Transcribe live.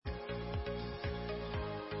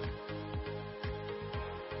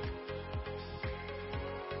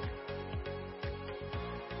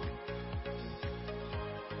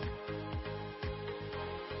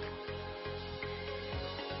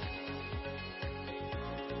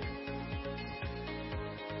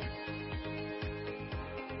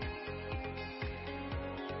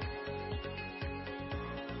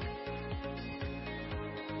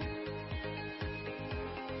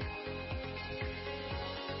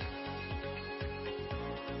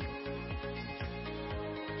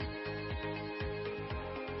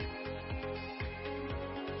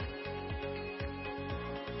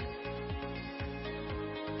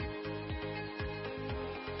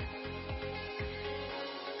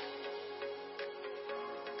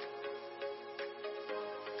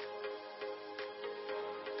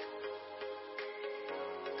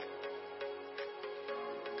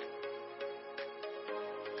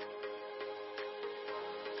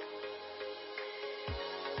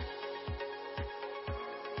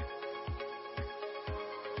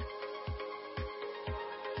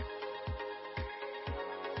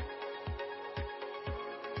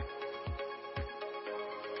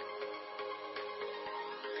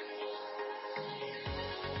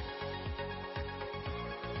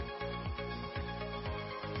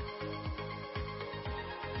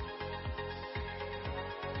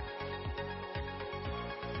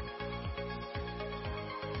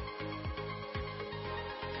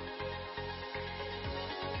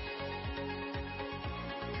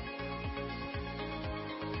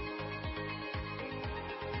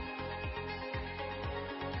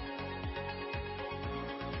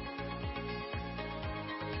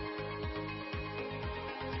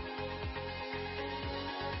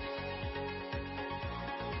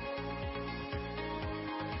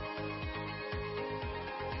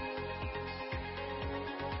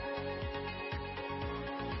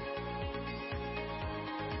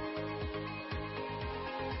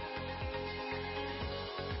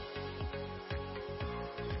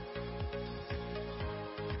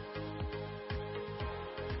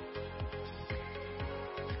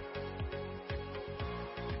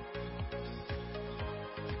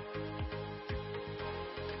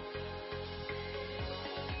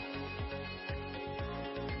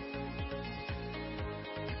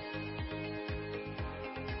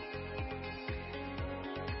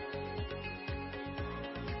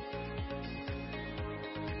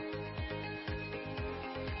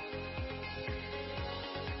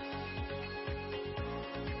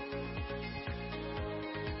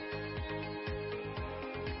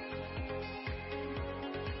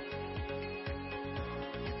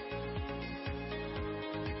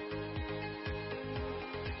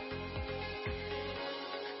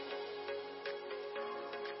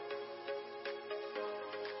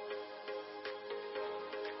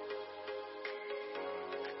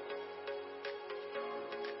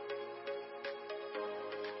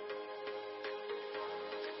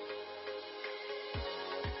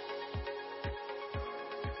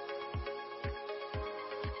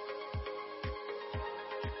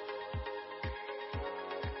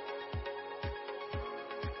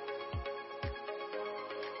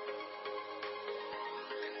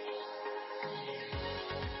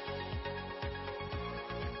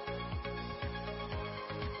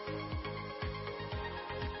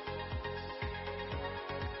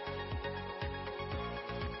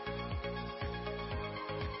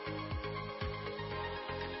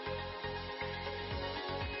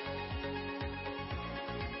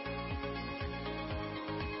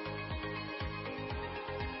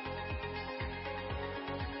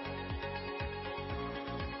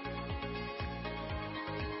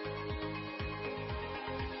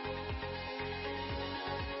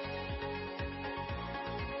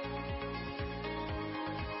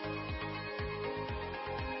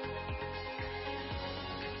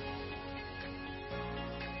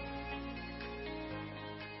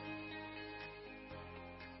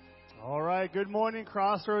right. Good morning,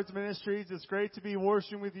 Crossroads Ministries. It's great to be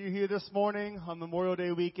worshiping with you here this morning on Memorial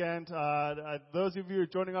Day weekend. Those of you who are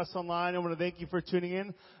joining us online, I want to thank you for tuning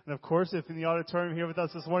in. And of course, if in the auditorium here with us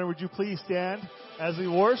this morning, would you please stand as we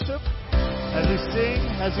worship, as we sing,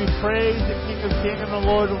 as we praise the King of Kings and the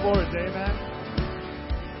Lord of Lords. Amen.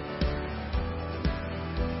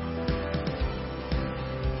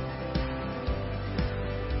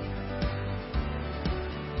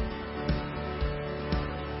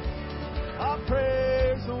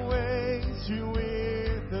 Praise awaits you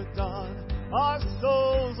with the dawn. Our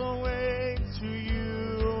souls awake to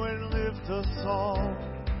you and lift a song.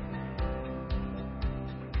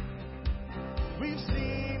 We've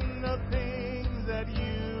seen the things that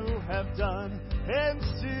you have done, and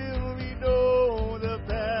still we know the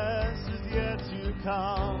best is yet to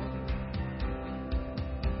come.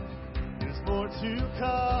 There's more to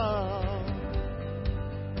come.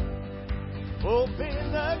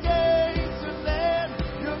 Open the gates and let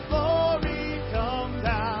your glory come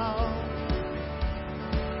down.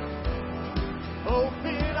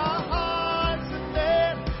 Open our hearts and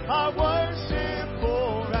let our worship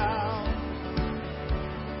pour out.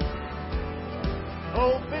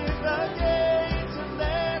 Open the gates and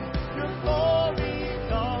let your glory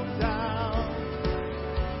come down.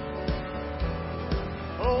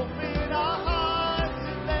 Open our hearts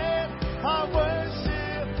and let our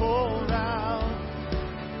worship pour out.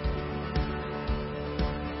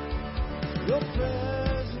 Your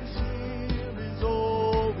presence here is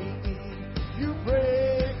all we need. You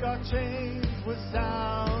break our chains with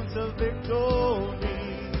sounds of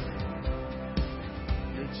victory.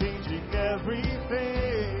 You're changing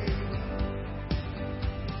everything.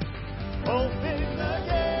 Open the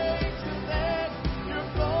gates and let your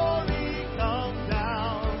glory come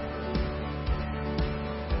down.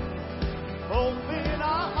 Open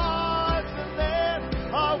our hearts and let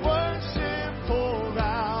our worship pour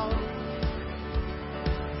out.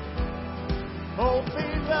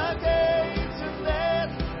 Open the gates and let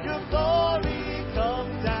your glory come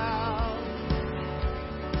down.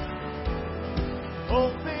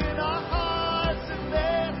 Open our hearts and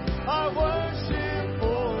let our worship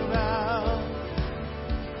pour out.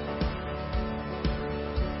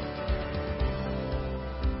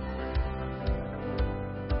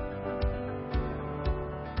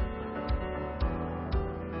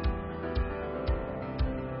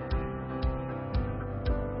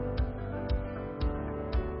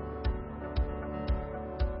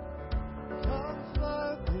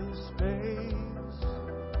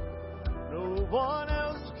 One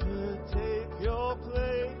else could take your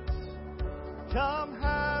place. Come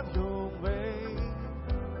have your way.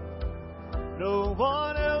 No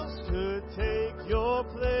one else could take your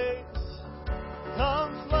place.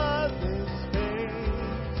 Come flood this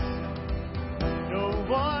space. No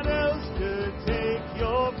one else could take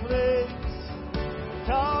your place.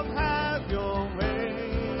 Come have your way.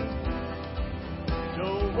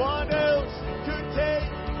 No one else could take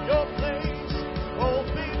your place.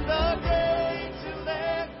 Open the gates and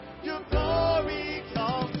let your glory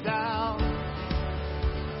come down.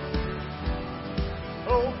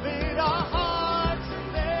 Open our hearts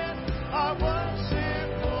and let our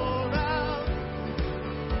worship pour out.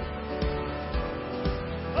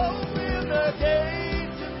 Open the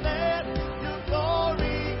gates and let your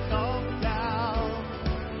glory come down.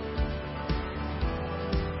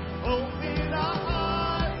 Open our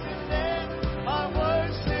hearts and let our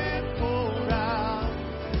worship pour out.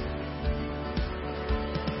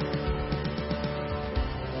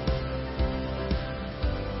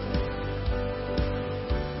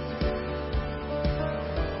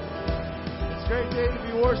 It's a great day to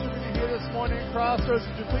be worshiping you here this morning at Crossroads.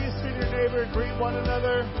 Would you please see your neighbor and greet one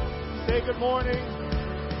another? Say good morning.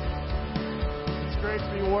 It's great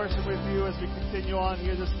to be worshiping with you as we continue on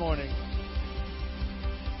here this morning.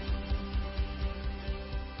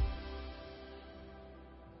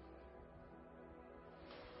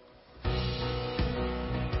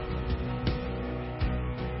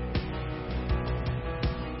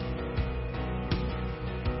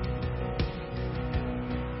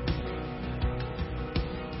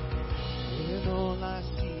 When all I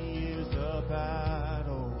see is a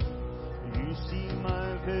battle, you see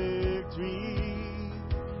my victory.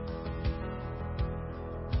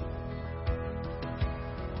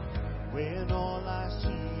 When all I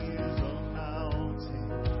see is a mountain,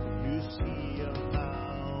 you see a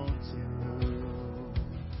mountain move.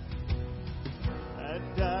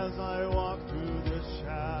 And as I walk through the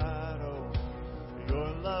shadow, your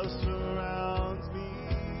love surrounds me.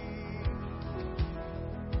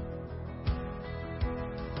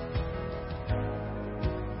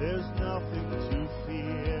 There's nothing to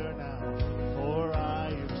fear now.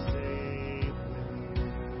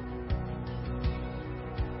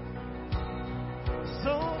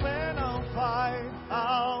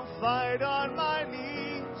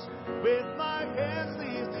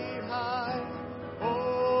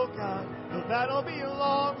 battle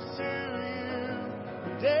belongs to you.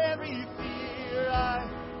 And every fear I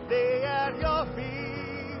lay at your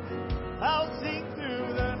feet. I'll sing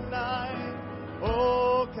through the night.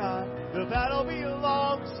 Oh God, the battle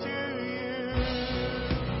belongs to you.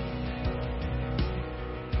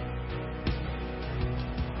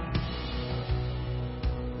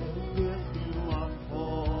 And if you are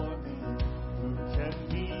for me, who can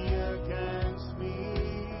be against me?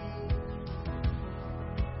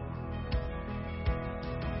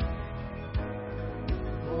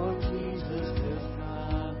 For Jesus, there's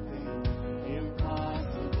nothing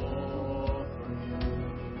impossible for you.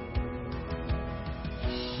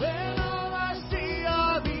 When all I see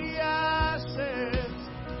are the ashes,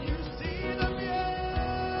 you see the beauty.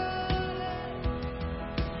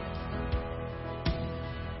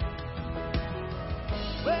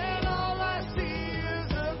 When all I see is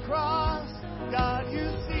a cross, God, you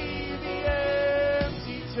see the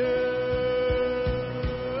empty tomb.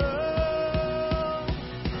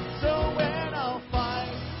 So when I'll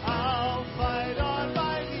fight on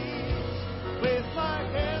my knees with my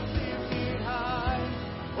hands lifted high.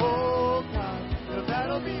 Oh God, the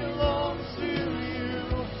battle belongs to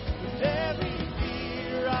you. And every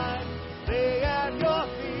fear I lay at your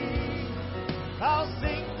feet. I'll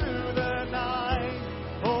sing through the night.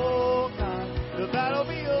 Oh God, the battle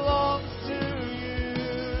belongs to you.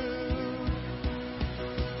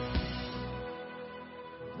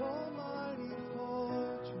 Almighty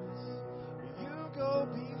fortress, you go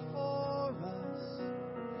before us.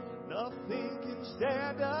 Nothing can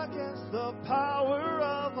stand against the power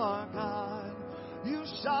of our God. You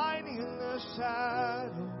shine in the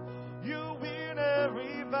shadow. You win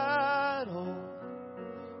every battle.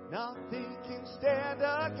 Nothing can stand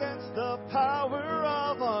against the power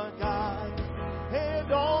of our God.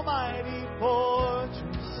 And almighty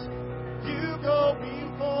fortress, you go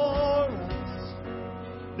before us.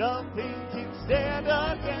 Nothing can stand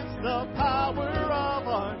against the power of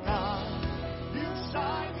our God. You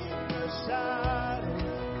shine in the shadow.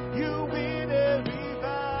 You win every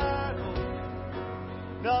battle.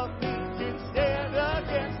 Nothing can stand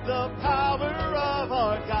against the power of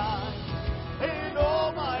our God. And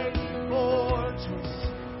almighty fortress,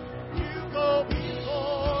 you go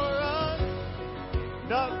before us.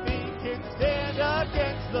 Nothing can stand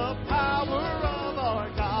against the power of our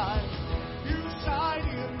God. You shine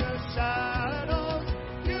in the shadows.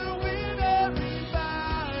 You win every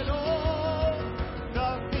battle.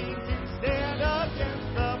 Nothing can stand against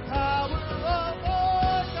the power of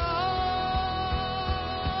our God.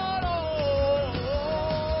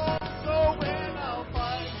 Oh, so when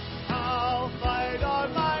I'll fight on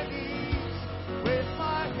my knees with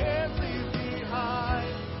my hands lifted high.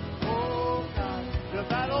 Oh God, the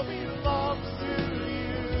battle belongs to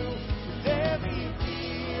you. And every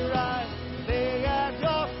fear I lay at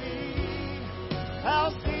your feet.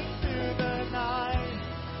 I'll sing through the night.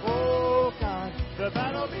 Oh God, the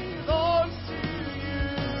battle belongs to you.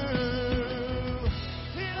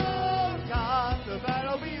 Oh God, the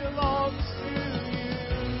battle belongs to you.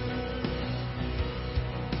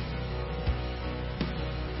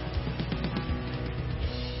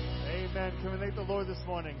 Amen. Can we thank the Lord this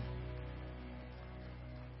morning?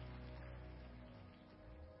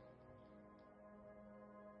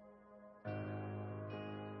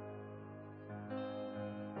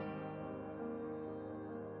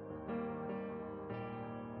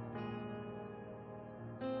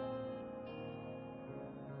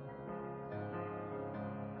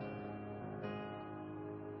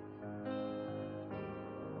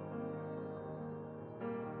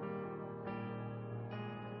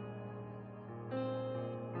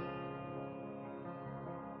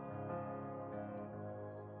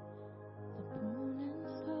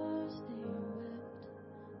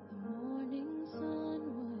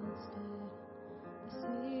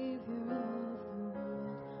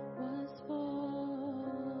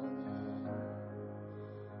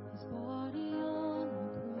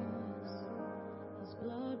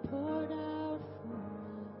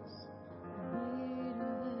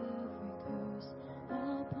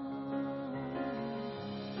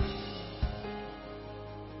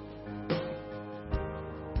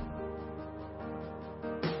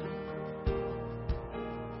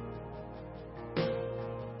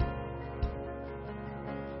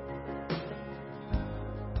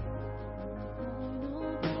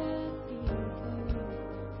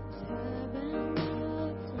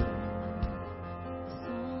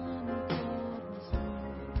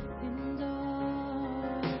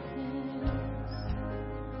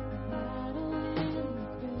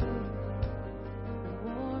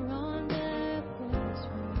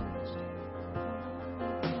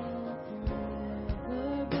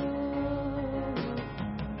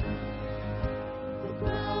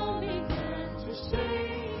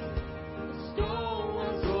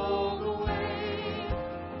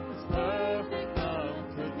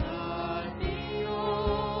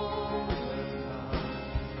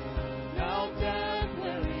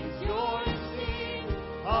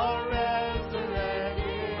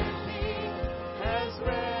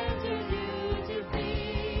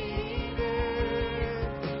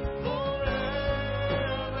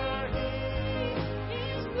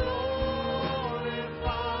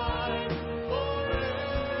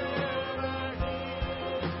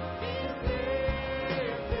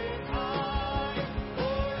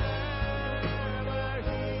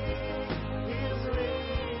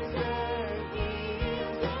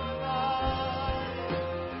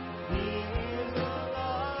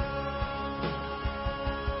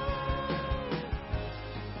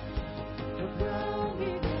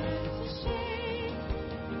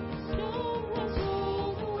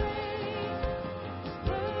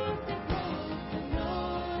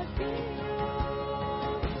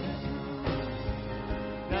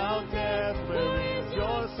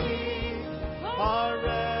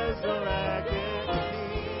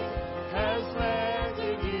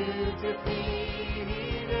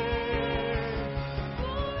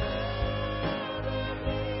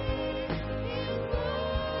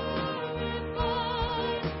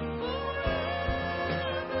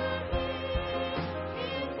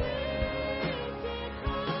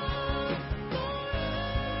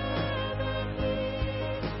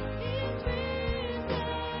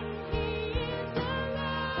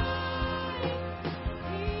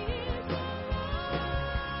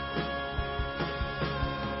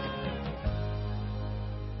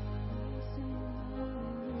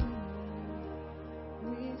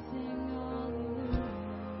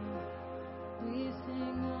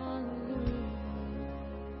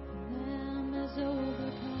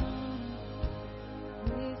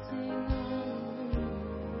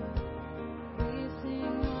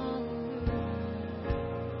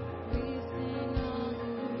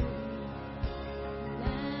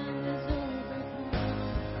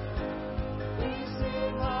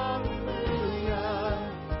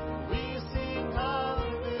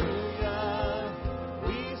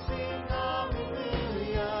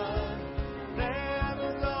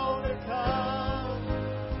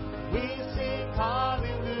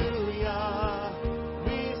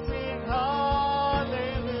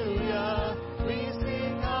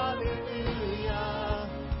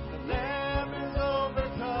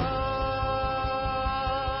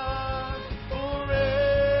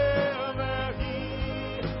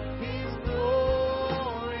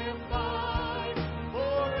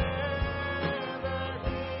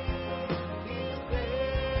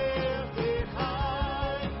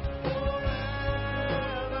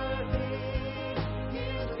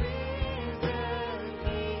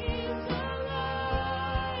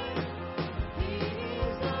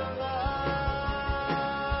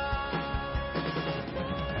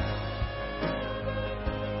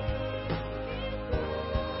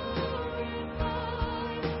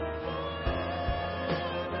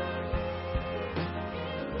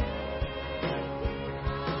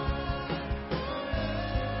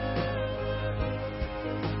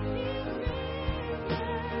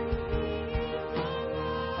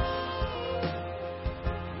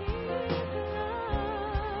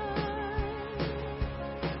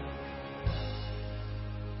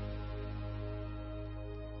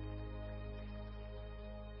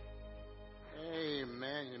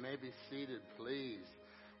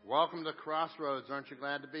 Welcome to Crossroads. Aren't you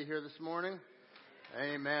glad to be here this morning?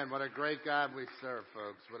 Amen. What a great God we serve,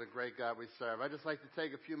 folks. What a great God we serve. I'd just like to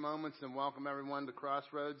take a few moments and welcome everyone to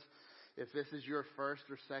Crossroads. If this is your first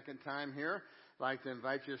or second time here, I'd like to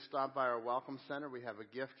invite you to stop by our Welcome Center. We have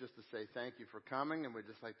a gift just to say thank you for coming, and we'd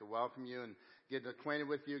just like to welcome you and get acquainted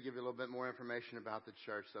with you, give you a little bit more information about the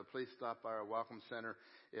church. So please stop by our Welcome Center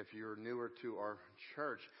if you're newer to our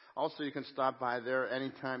church. Also, you can stop by there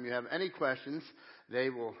anytime you have any questions. They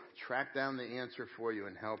will track down the answer for you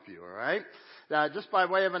and help you, all right? Just by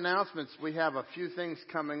way of announcements, we have a few things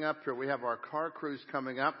coming up here. We have our car cruise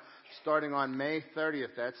coming up starting on May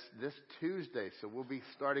 30th. That's this Tuesday. So we'll be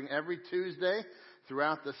starting every Tuesday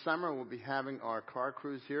throughout the summer. We'll be having our car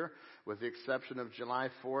cruise here with the exception of July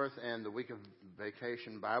 4th and the week of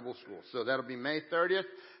vacation Bible school. So that'll be May 30th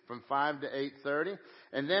from 5 to 8:30.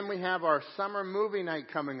 And then we have our summer movie night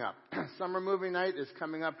coming up. Summer movie night is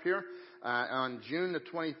coming up here on June the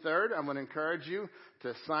 23rd. I'm going to encourage you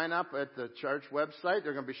to sign up at the church website.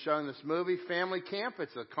 They're going to be showing this movie, Family Camp.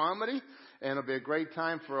 It's a comedy, and it'll be a great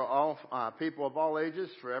time for all people of all ages,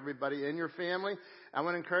 for everybody in your family. I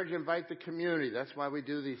want to encourage you to invite the community. That's why we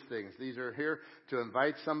do these things. These are here to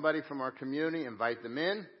invite somebody from our community, invite them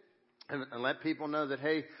in, and let people know that,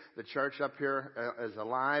 hey, the church up here is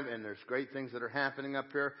alive and there's great things that are happening up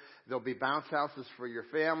here. There'll be bounce houses for your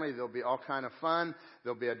family. There'll be all kind of fun.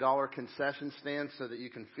 There'll be $1 concession stand so that you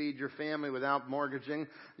can feed your family without mortgaging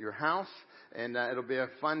your house. And it'll be a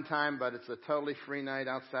fun time, but it's a totally free night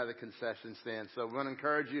outside the concession stand. So we want to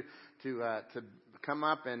encourage you to come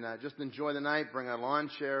up and just enjoy the night. Bring a lawn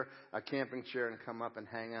chair, a camping chair, and come up and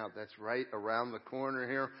hang out. That's right around the corner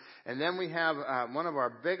here. And then we have one of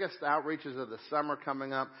our biggest outreaches of the summer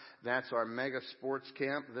coming up. That's our Mega Sports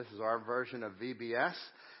Camp. This is our version of VBS.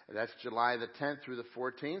 That's July the 10th through the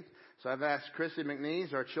 14th. So I've asked Chrissy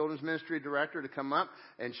McNeese, our Children's Ministry Director, to come up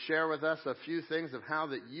and share with us a few things of how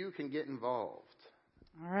that you can get involved.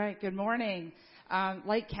 All right. Good morning.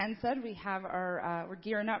 Like Ken said, we have we're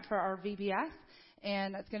gearing up for our VBS.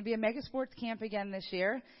 And it's going to be a mega sports camp again this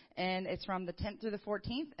year. And it's from the 10th through the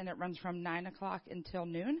 14th, and it runs from 9 o'clock until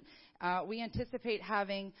noon. We anticipate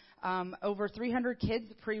having over 300 kids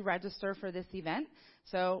pre-register for this event.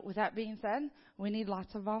 So with that being said, we need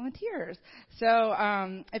lots of volunteers. So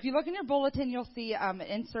if you look in your bulletin, you'll see an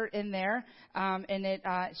insert in there, and it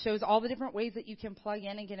shows all the different ways that you can plug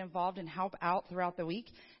in and get involved and help out throughout the week.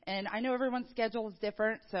 And I know everyone's schedule is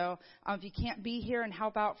different, so if you can't be here and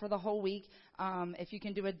help out for the whole week, if you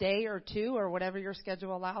can do a day or two or whatever your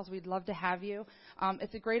schedule allows, we'd love to have you.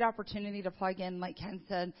 It's a great opportunity to plug in. Like Ken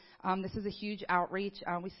said, this is a huge outreach.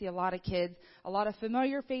 We see a lot of kids, a lot of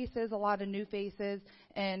familiar faces, a lot of new faces,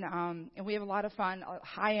 and we have a lot of fun,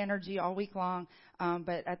 high energy all week long.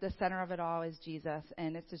 But at the center of it all is Jesus,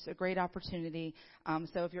 and it's just a great opportunity.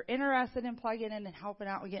 So if you're interested in plugging in and helping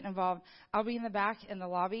out and getting involved, I'll be in the back in the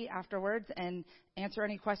lobby afterwards and answer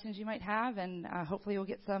any questions you might have, and hopefully you'll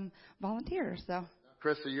get some volunteers. So.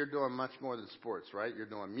 Krista, you're doing much more than sports, right? You're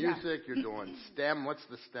doing music, You're doing STEM. What's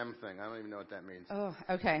the STEM thing? I don't even know what that means. Oh,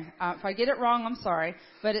 okay. If I get it wrong, I'm sorry.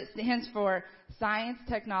 But it stands for Science,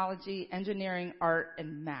 Technology, Engineering, Art,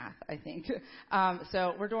 and Math, I think.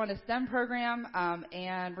 So we're doing a STEM program,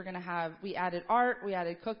 and we added art, we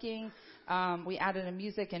added cooking, we added a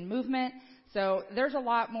music and movement. So there's a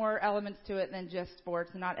lot more elements to it than just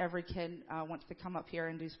sports. Not every kid wants to come up here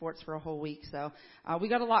and do sports for a whole week. So we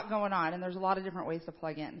got a lot going on, and there's a lot of different ways to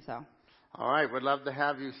plug in. So. All right, we'd love to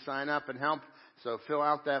have you sign up and help. So fill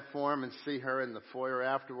out that form and see her in the foyer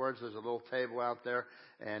afterwards. There's a little table out there,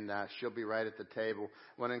 and she'll be right at the table.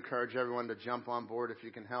 I want to encourage everyone to jump on board if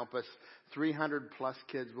you can help us. 300 plus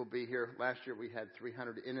kids will be here. Last year we had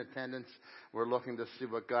 300 in attendance. We're looking to see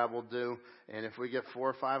what God will do. And if we get 400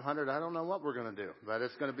 or 500, I don't know what we're going to do, but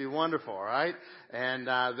it's going to be wonderful, all right? And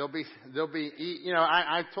they'll be,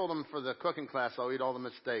 I told them for the cooking class I'll eat all the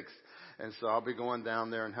mistakes. And so I'll be going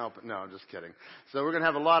down there and helping. No, I'm just kidding. So we're going to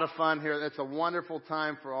have a lot of fun here. It's a wonderful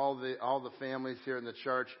time for all the families here in the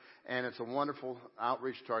church, and it's a wonderful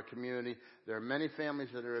outreach to our community. There are many families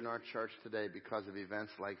that are in our church today because of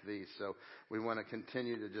events like these. So we want to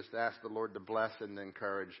continue to just ask the Lord to bless and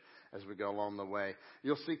encourage as we go along the way.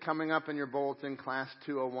 You'll see coming up in your bulletin, Class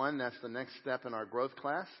 201. That's the next step in our growth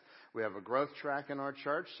class. We have a growth track in our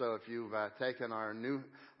church, so if you've taken our new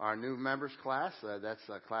members class, that's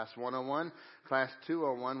Class 101. Class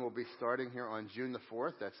 201 will be starting here on June the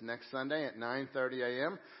 4th. That's next Sunday at 9:30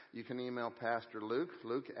 a.m. You can email Pastor Luke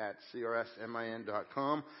at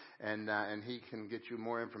crsmin.com, and he can get you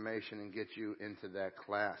more information and get you into that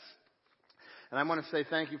class. And I want to say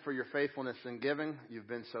thank you for your faithfulness in giving. You've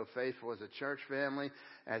been so faithful as a church family.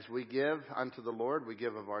 As we give unto the Lord, we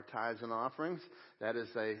give of our tithes and offerings. That is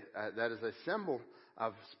a symbol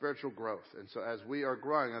of spiritual growth. And so as we are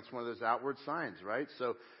growing, that's one of those outward signs, right?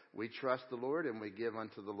 So we trust the Lord and we give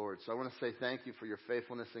unto the Lord. So I want to say thank you for your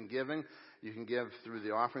faithfulness in giving. You can give through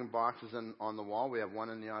the offering boxes on the wall. We have one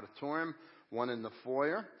in the auditorium, one in the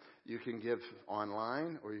foyer. You can give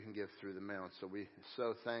online or you can give through the mail. And so we're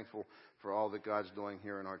so thankful for all that God's doing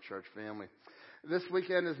here in our church family. This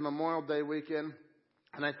weekend is Memorial Day weekend,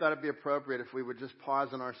 and I thought it'd be appropriate if we would just pause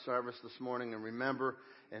in our service this morning and remember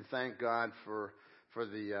and thank God for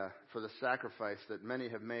the sacrifice that many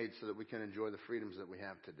have made so that we can enjoy the freedoms that we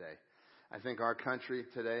have today. I think our country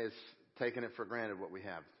today is taking it for granted what we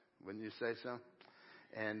have. Wouldn't you say so?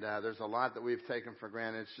 And there's a lot that we've taken for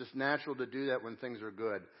granted. It's just natural to do that when things are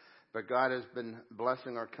good. But God has been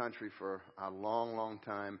blessing our country for a long, long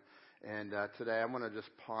time. And today I want to just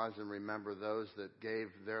pause and remember those that gave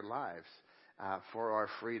their lives for our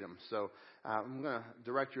freedom. So I'm going to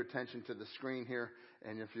direct your attention to the screen here,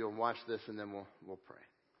 and if you'll watch this, and then we'll pray.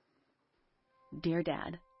 Dear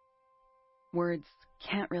Dad, words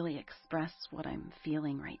can't really express what I'm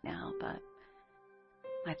feeling right now, but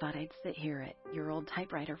I thought I'd sit here at your old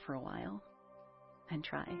typewriter for a while and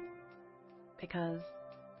try, because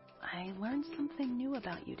I learned something new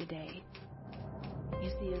about you today. You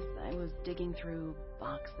see, as I was digging through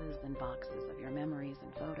boxes and boxes of your memories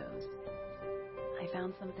and photos, I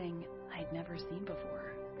found something I'd never seen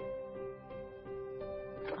before.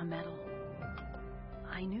 A medal.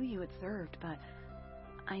 I knew you had served, but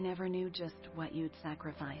I never knew just what you'd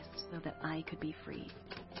sacrificed so that I could be free.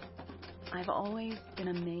 I've always been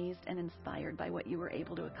amazed and inspired by what you were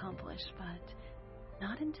able to accomplish, but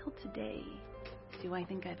not until today do I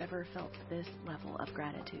think I've ever felt this level of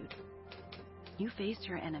gratitude. You faced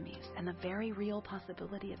your enemies and the very real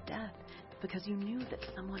possibility of death because you knew that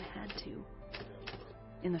someone had to.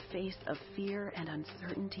 In the face of fear and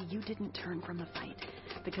uncertainty, you didn't turn from the fight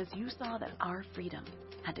because you saw that our freedom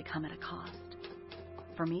had to come at a cost.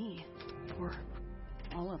 For me, for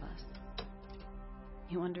all of us.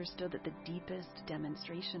 You understood that the deepest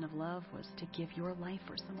demonstration of love was to give your life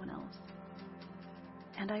for someone else.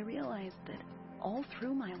 And I realized that all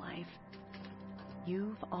through my life,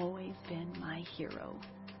 you've always been my hero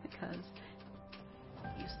because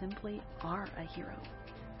you simply are a hero.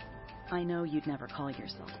 I know you'd never call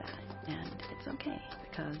yourself that, and it's okay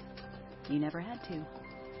because you never had to.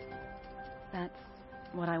 That's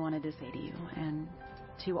what I wanted to say to you and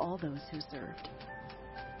to all those who served.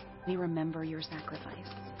 We remember your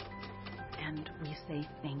sacrifice, and we say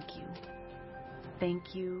thank you.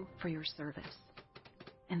 Thank you for your service,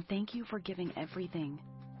 and thank you for giving everything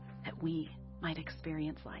that we might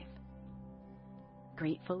experience life.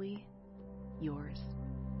 Gratefully, yours.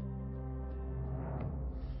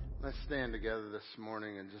 Let's stand together this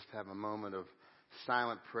morning and just have a moment of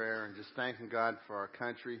silent prayer and just thanking God for our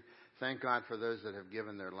country. Thank God for those that have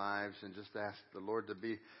given their lives, and just ask the Lord to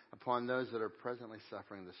be upon those that are presently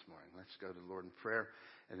suffering this morning. Let's go to the Lord in prayer,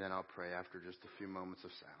 and then I'll pray after just a few moments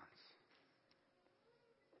of silence.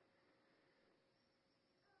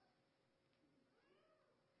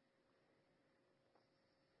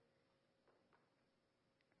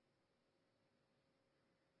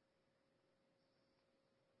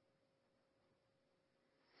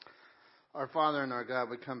 Our Father and our God,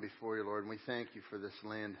 we come before you, Lord, and we thank you for this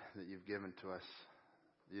land that you've given to us,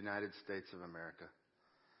 the United States of America.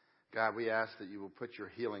 God, we ask that you will put your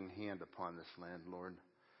healing hand upon this land, Lord.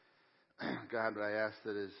 God, but I ask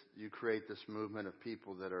that as you create this movement of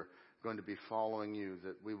people that are going to be following you,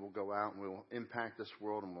 that we will go out and we will impact this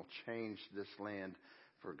world and we'll change this land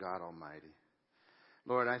for God Almighty.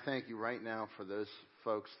 Lord, I thank you right now for those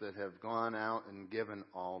folks that have gone out and given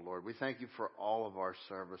all, Lord. We thank you for all of our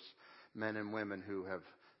service men and women who have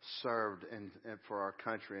served and for our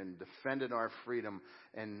country and defended our freedom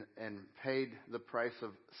and paid the price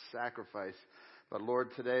of sacrifice. But Lord,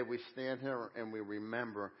 today we stand here and we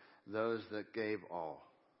remember those that gave all.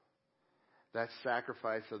 That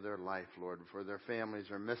sacrifice of their life, Lord, for their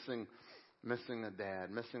families are missing a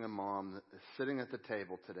dad, missing a mom, sitting at the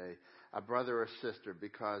table today, a brother or sister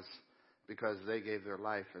because they gave their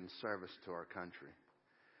life in service to our country.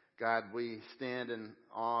 God, we stand in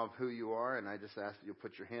awe of who you are, and I just ask that you'll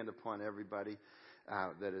put your hand upon everybody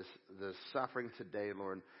that is suffering today,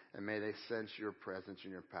 Lord, and may they sense your presence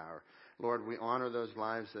and your power. Lord, we honor those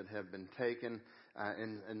lives that have been taken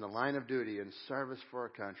in the line of duty in service for our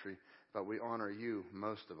country, but we honor you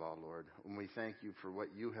most of all, Lord, and we thank you for what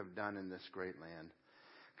you have done in this great land.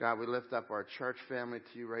 God, we lift up our church family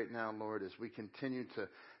to you right now, Lord, as we continue to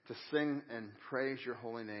sing and praise your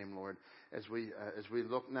holy name, Lord, as we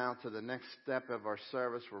look now to the next step of our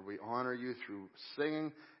service where we honor you through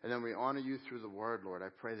singing and then we honor you through the word, Lord. I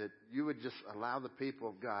pray that you would just allow the people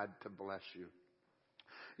of God to bless you.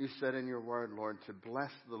 You said in your word, Lord, to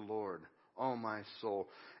bless the Lord, oh my soul.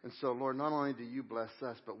 And so, Lord, not only do you bless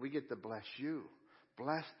us, but we get to bless you.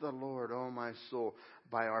 Bless the Lord, oh my soul,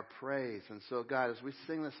 by our praise. And so, God, as we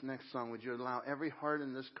sing this next song, would you allow every heart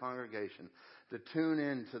in this congregation to tune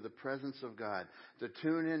in to the presence of God, to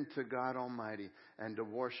tune in to God Almighty, and to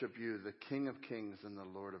worship you, the King of Kings and the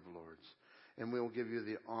Lord of Lords. And we will give you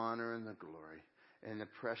the honor and the glory. In the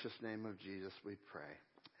precious name of Jesus we pray.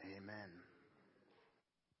 Amen.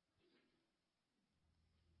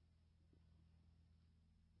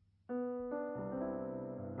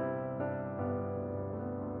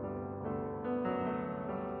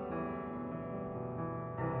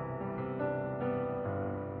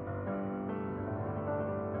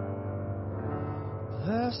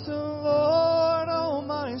 Bless the Lord, oh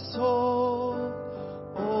my soul,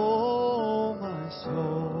 oh my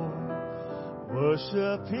soul.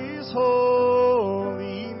 Worship his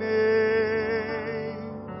holy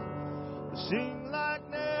name. Sing like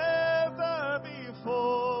never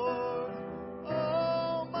before,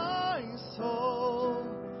 oh my soul.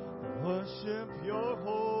 Worship your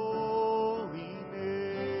holy name.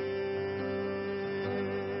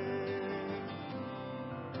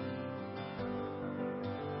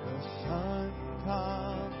 The sun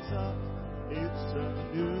comes up, it's a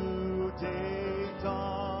new day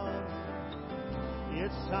dawn.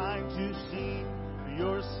 It's time to sing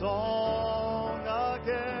your song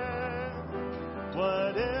again.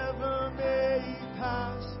 Whatever may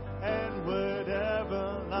pass and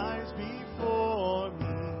whatever lies before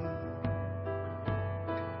me,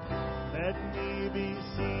 let me be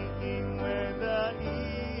singing when the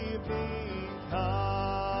evening comes.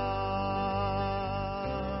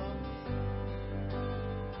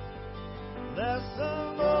 Bless the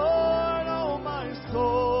Lord, oh my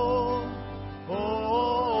soul,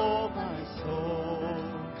 oh my soul.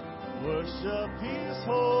 Worship his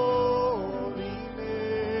holy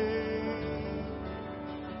name.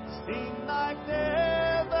 Sing like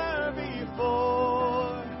never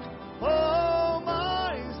before, oh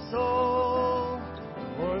my soul.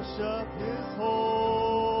 Worship his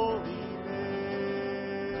holy name.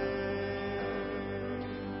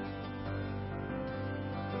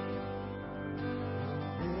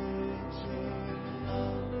 Rich in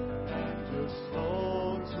love and you're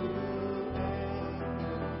slow to anger.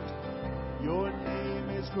 Your name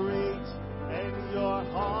is great and your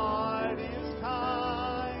heart is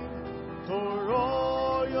kind. For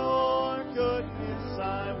all your goodness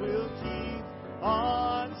I will keep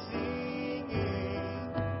on singing.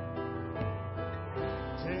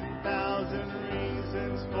 10,000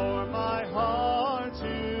 reasons for my heart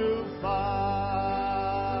to find.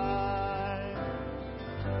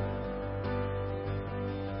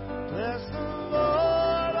 Bless the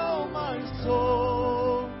Lord, oh my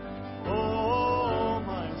soul, oh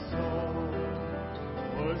my soul.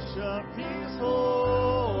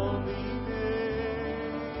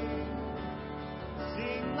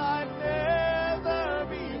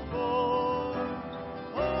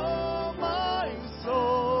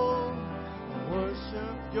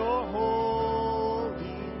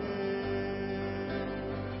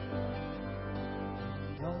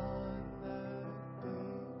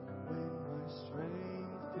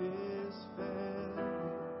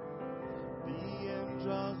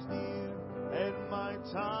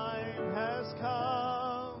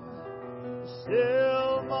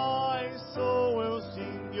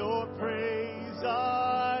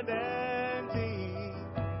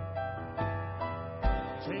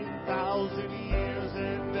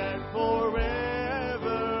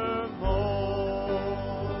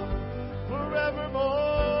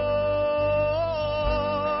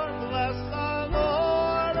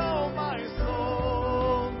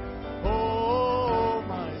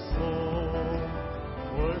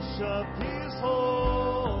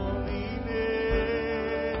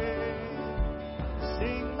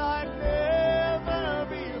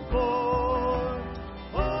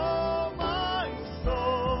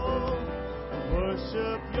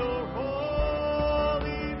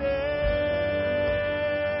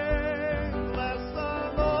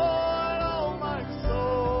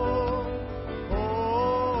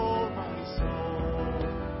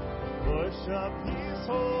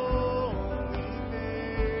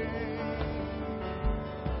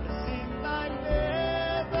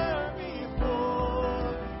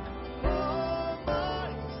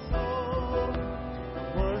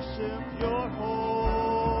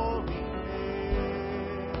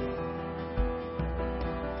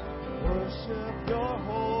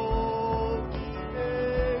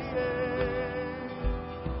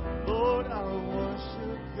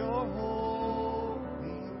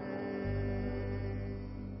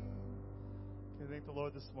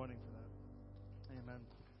 morning for that. Amen.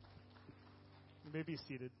 You may be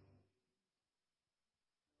seated.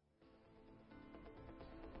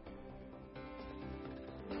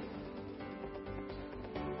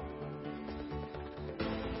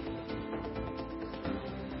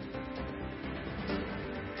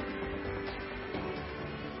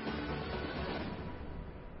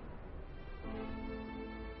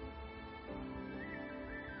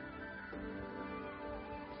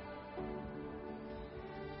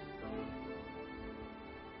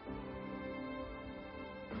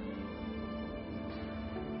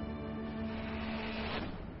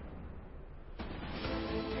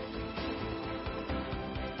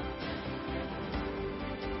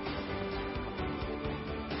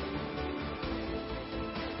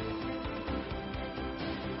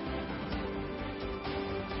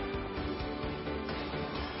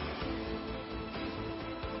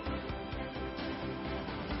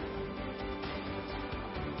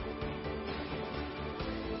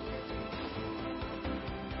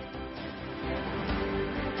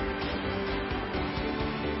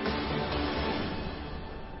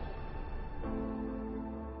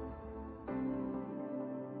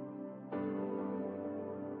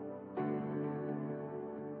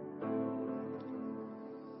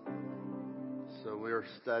 So we're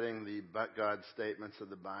studying the but God statements of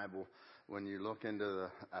the Bible. When you look into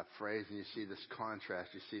a phrase and you see this contrast,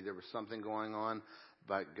 you see there was something going on,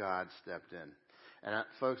 but God stepped in. And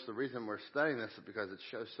folks, the reason we're studying this is because it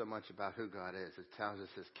shows so much about who God is. It tells us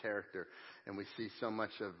His character, and we see so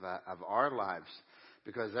much of our lives.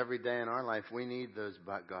 Because every day in our life, we need those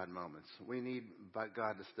but God moments. We need but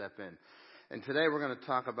God to step in. And today we're going to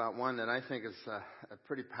talk about one that I think is a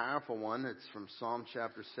pretty powerful one. It's from Psalm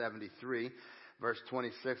chapter 73, verse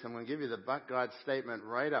 26. I'm going to give you the but God statement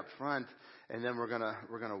right up front, and then we're going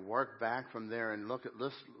to work back from there and look at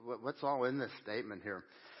this, what's all in this statement here.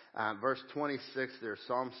 Verse 26 there,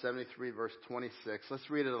 Psalm 73, verse 26. Let's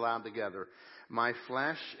read it aloud together. My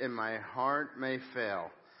flesh and my heart may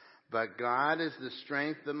fail, but God is the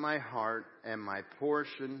strength of my heart and my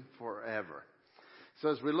portion forever. So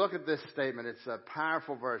as we look at this statement, it's a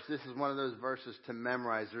powerful verse. This is one of those verses to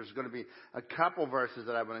memorize. There's going to be a couple verses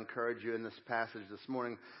that I would encourage you in this passage this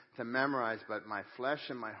morning to memorize. But my flesh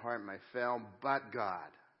and my heart may fail, but God.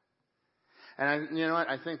 And you know what?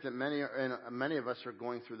 I think that many of us are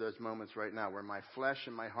going through those moments right now where my flesh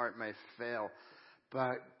and my heart may fail,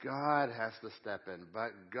 but God has to step in.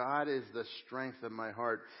 But God is the strength of my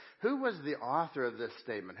heart. Who was the author of this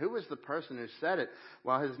statement? Who was the person who said it?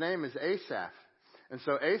 Well, his name is Asaph. And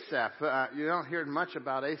so Asaph, you don't hear much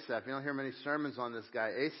about Asaph. You don't hear many sermons on this guy,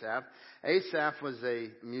 Asaph. Asaph was a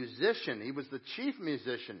musician. He was the chief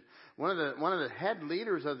musician, one of the head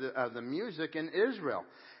leaders of the music in Israel.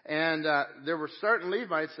 And there were certain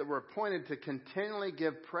Levites that were appointed to continually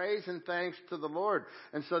give praise and thanks to the Lord.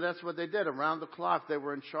 And so that's what they did. Around the clock, they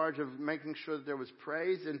were in charge of making sure that there was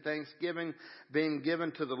praise and thanksgiving being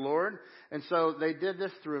given to the Lord. And so they did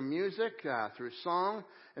this through music, through song.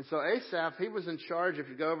 And so Asaph, he was in charge. If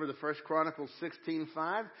you go over the First Chronicles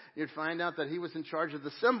 16:5, you'd find out that he was in charge of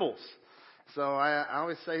the cymbals. So I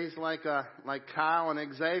always say he's like Kyle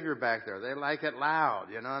and Xavier back there. They like it loud,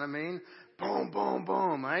 you know what I mean? Boom, boom,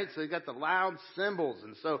 boom, right? So you got the loud cymbals,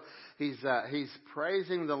 and so he's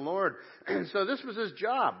praising the Lord. And so this was his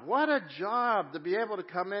job. What a job to be able to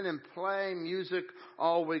come in and play music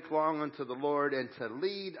all week long unto the Lord, and to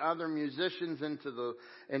lead other musicians into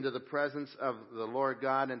the presence of the Lord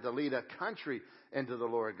God, and to lead a country into the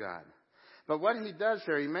Lord God. But what he does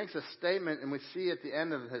here, he makes a statement, and we see at the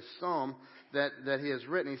end of his psalm that he has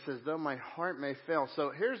written. He says, though my heart may fail.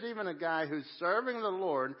 So here's even a guy who's serving the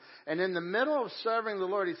Lord, and in the middle of serving the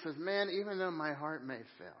Lord, he says, man, even though my heart may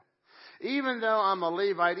fail, even though I'm a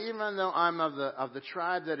Levite, even though I'm of the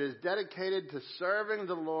tribe that is dedicated to serving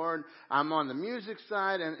the Lord, I'm on the music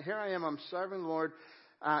side, and here I am, I'm serving the Lord,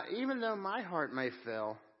 even though my heart may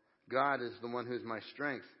fail, God is the one who's my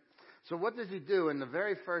strength. So what does he do? In the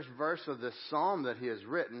very first verse of this psalm that he has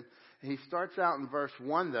written, he starts out in verse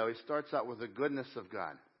 1, though. He starts out with the goodness of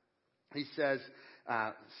God. He says,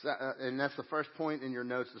 and that's the first point in your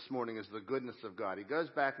notes this morning, is the goodness of God. He goes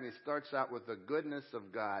back and he starts out with the goodness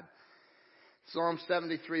of God. Psalm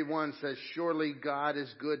 73:1 says, surely God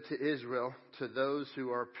is good to Israel, to those who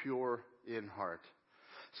are pure in heart.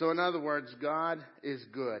 So in other words, God is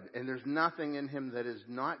good, and there's nothing in him that is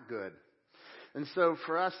not good. And so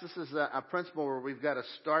for us, this is a principle where we've got to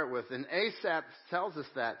start with. And Asaph tells us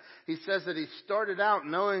that. He says that he started out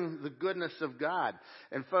knowing the goodness of God.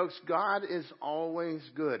 And folks, God is always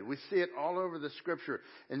good. We see it all over the Scripture.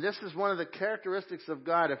 And this is one of the characteristics of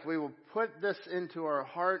God. If we will put this into our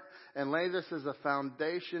heart and lay this as a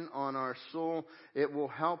foundation on our soul, it will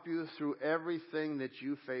help you through everything that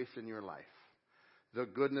you face in your life. The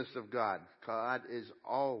goodness of God. God is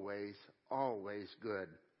always, always good.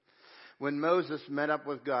 When Moses met up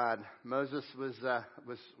with God, Moses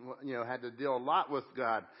had to deal a lot with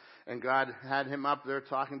God, and God had him up there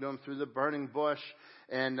talking to him through the burning bush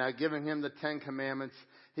and giving him the 10 Commandments.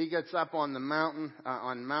 He gets up on the mountain,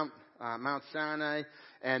 on Mount Sinai,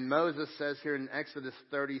 and Moses says here in Exodus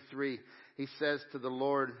 33, he says to the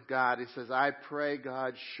Lord God, he says, "I pray,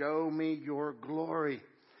 God, show me your glory."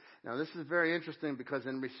 Now, this is very interesting because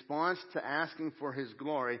in response to asking for his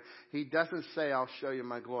glory, he doesn't say, "I'll show you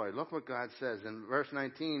my glory." Look what God says. In verse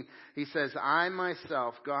 19, he says,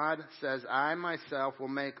 God says, "I myself will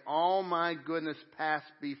make all my goodness pass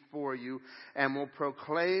before you and will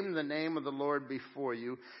proclaim the name of the Lord before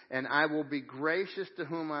you. And I will be gracious to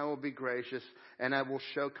whom I will be gracious, and I will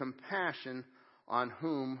show compassion on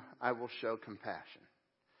whom I will show compassion."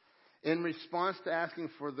 In response to asking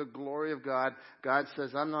for the glory of God, God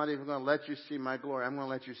says, "I'm not even going to let you see my glory. I'm going to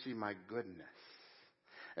let you see my goodness."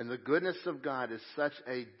 And the goodness of God is such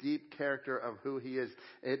a deep character of who He is.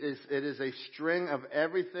 It is a string of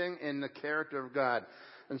everything in the character of God.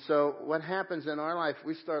 And so what happens in our life,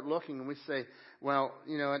 we start looking and we say, well,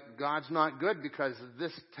 God's not good because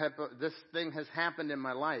this thing has happened in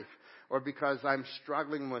my life, or because I'm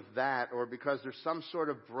struggling with that, or because there's some sort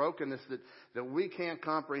of brokenness that we can't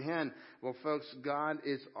comprehend. Well, folks, God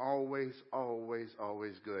is always, always,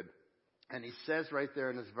 always good. And He says right there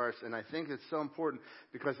in this verse, and I think it's so important,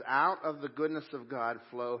 because out of the goodness of God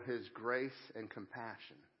flow His grace and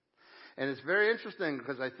compassion. And it's very interesting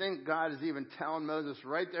because I think God is even telling Moses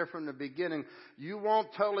right there from the beginning, you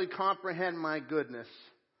won't totally comprehend my goodness,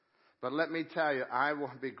 but let me tell you, I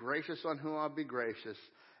will be gracious on whom I'll be gracious,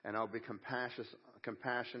 and I'll be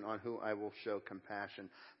compassion on who I will show compassion.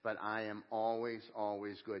 But I am always,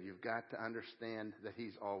 always good. You've got to understand that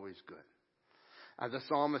He's always good. The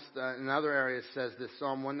psalmist in other areas says this.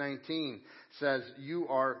 Psalm 119 says, "You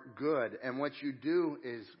are good, and what you do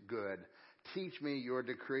is good. Teach me your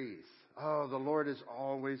decrees." Oh, the Lord is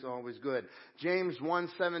always, always good. James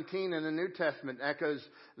 1:17 in the New Testament echoes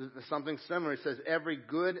something similar. It says, "Every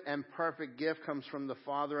good and perfect gift comes from the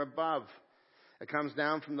Father above. It comes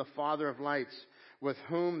down from the Father of lights, with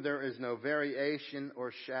whom there is no variation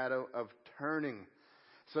or shadow of turning."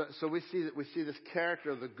 So we see this character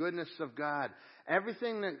of the goodness of God.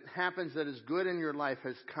 Everything that happens that is good in your life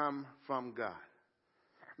has come from God.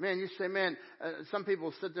 Man, you say, some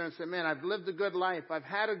people sit there and say, I've lived a good life. I've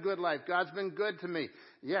had a good life. God's been good to me.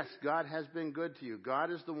 Yes, God has been good to you. God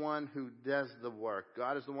is the one who does the work.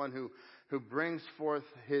 God is the one who brings forth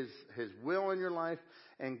His will in your life.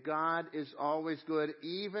 And God is always good,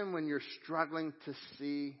 even when you're struggling to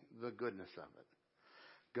see the goodness of it.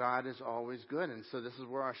 God is always good. And so this is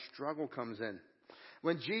where our struggle comes in.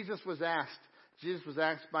 When Jesus was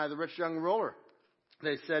asked by the rich young ruler,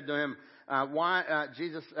 they said to him,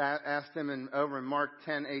 Jesus asked him over in Mark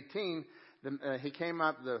 10:18.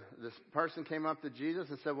 This person came up to Jesus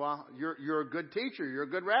and said, "Well, you're a good teacher. You're a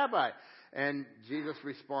good rabbi." And Jesus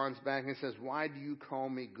responds back and says, "Why do you call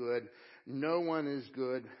me good? No one is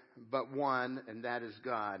good but one, and that is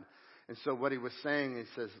God." And so what he was saying, he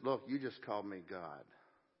says, "Look, you just called me God.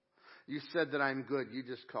 You said that I'm good. You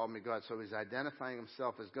just called me God." So he's identifying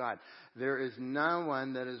himself as God. There is no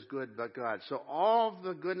one that is good but God. So all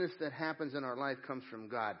the goodness that happens in our life comes from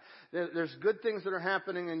God. There's good things that are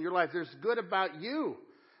happening in your life. There's good about you.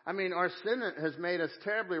 I mean, our sin has made us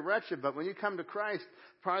terribly wretched, but when you come to Christ,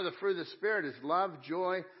 part of the fruit of the Spirit is love,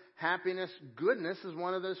 joy, happiness. Goodness is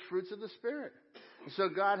one of those fruits of the Spirit. And so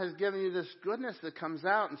God has given you this goodness that comes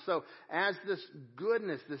out. And so as this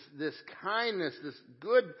goodness, this kindness, this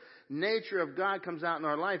good nature of God comes out in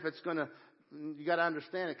our life, you got to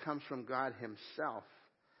understand it comes from God Himself.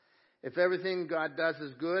 If everything God does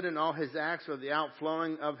is good and all His acts are the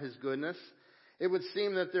outflowing of His goodness, it would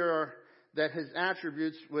seem that His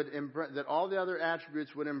attributes that all the other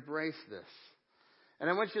attributes would embrace this.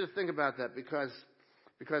 And I want you to think about that because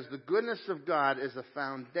the goodness of God is a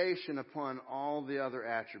foundation upon all the other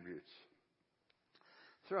attributes.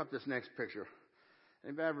 Throw up this next picture.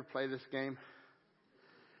 Anybody ever play this game?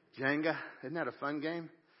 Jenga? Isn't that a fun game?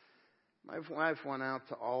 My wife went out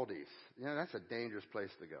to Aldi's. That's a dangerous place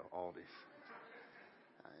to go, Aldi's.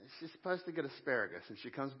 She's supposed to get asparagus, and she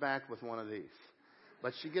comes back with one of these.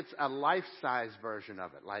 But she gets a life-size version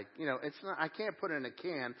of it. Like, it's not, I can't put it in a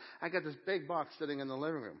can. I got this big box sitting in the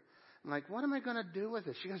living room. I'm like, what am I going to do with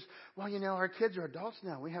it? She goes, well, our kids are adults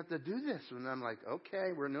now. We have to do this. And I'm like, okay,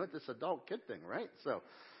 we're new at this adult kid thing, right? So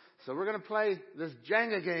we're going to play this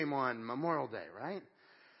Jenga game on Memorial Day, right?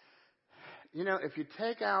 If you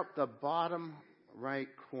take out the bottom right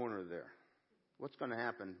corner there, what's going to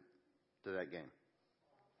happen to that game?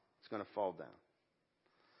 It's going to fall down.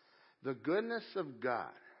 The goodness of God.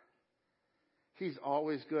 He's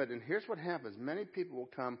always good. And here's what happens. Many people will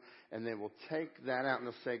come and they will take that out and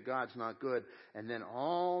they'll say God's not good. And then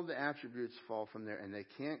all the attributes fall from there and they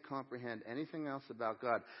can't comprehend anything else about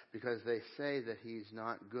God because they say that he's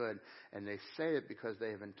not good. And they say it because they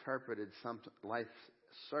have interpreted some life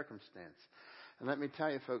circumstance. And let me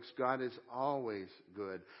tell you, folks, God is always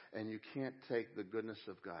good. And you can't take the goodness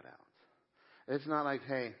of God out. It's not like,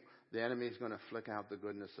 hey, the enemy is going to flick out the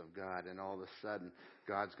goodness of God and all of a sudden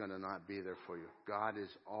God's going to not be there for you. God is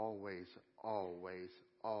always, always,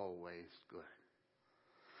 always good.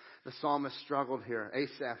 The psalmist struggled here.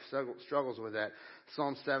 Asaph struggles with that.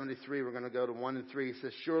 Psalm 73, we're going to go to 1 and 3. He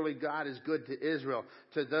says, surely God is good to Israel,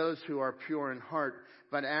 to those who are pure in heart.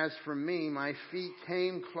 But as for me, my feet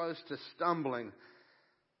came close to stumbling.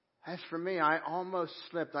 As for me, I almost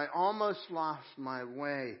slipped. I almost lost my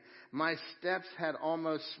way. My steps had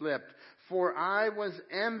almost slipped. For I was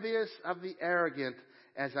envious of the arrogant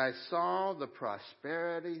as I saw the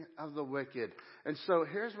prosperity of the wicked. And so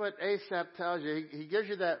here's what Asaph tells you. He gives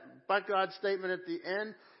you that but God statement at the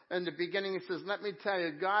end. In the beginning, he says, let me tell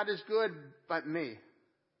you, God is good, but me.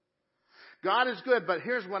 God is good, but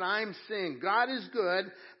here's what I'm seeing. God is good,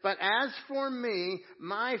 but as for me,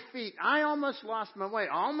 my feet, I almost lost my way.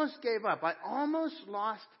 I almost gave up. I almost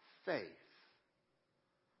lost faith.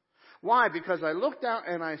 Why? Because I looked out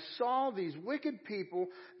and I saw these wicked people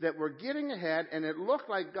that were getting ahead, and it looked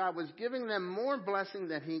like God was giving them more blessing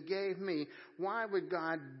than he gave me. Why would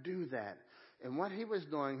God do that? And what he was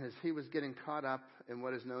doing is he was getting caught up in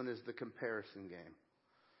what is known as the comparison game.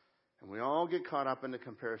 And we all get caught up in the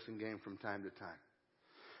comparison game from time to time.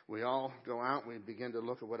 We all go out and we begin to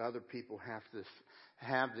look at what other people have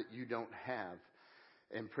that you don't have.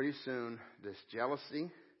 And pretty soon, this jealousy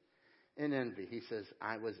and envy. He says,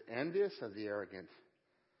 I was envious of the arrogant.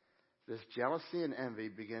 This jealousy and envy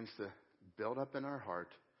begins to build up in our heart.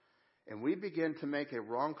 And we begin to make a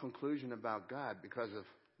wrong conclusion about God because of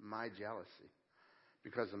my jealousy,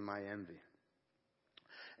 because of my envy.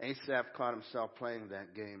 Asaph caught himself playing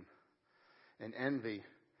that game. And envy,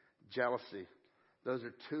 jealousy, those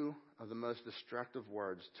are two of the most destructive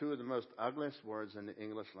words, two of the most ugliest words in the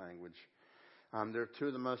English language. They're two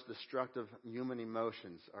of the most destructive human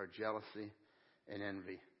emotions are jealousy and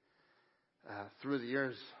envy. Through the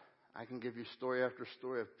years, I can give you story after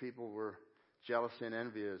story of people where jealousy and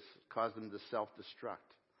envy has caused them to self-destruct.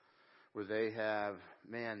 Where they have,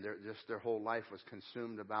 their whole life was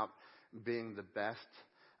consumed about being the best,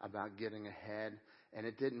 about getting ahead. And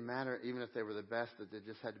it didn't matter, even if they were the best, that they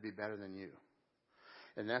just had to be better than you.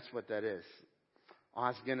 And that's what that is.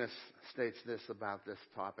 Os Guinness states this about this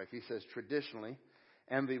topic. He says, traditionally,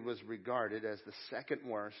 envy was regarded as the second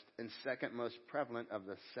worst and second most prevalent of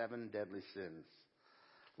the 7 deadly sins.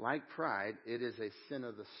 Like pride, it is a sin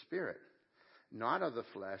of the spirit, not of the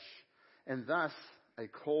flesh, and thus a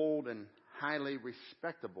cold and highly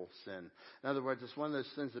respectable sin. In other words, it's one of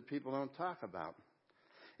those sins that people don't talk about.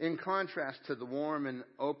 In contrast to the warm and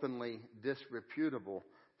openly disreputable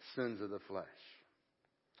sins of the flesh.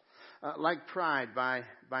 Like pride, by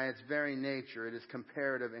its very nature, it is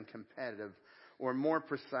comparative and competitive. Or more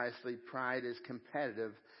precisely, pride is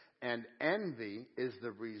competitive, and envy is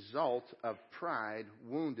the result of pride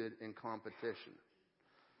wounded in competition.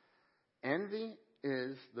 Envy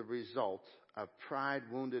is the result of pride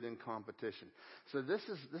wounded in competition. So this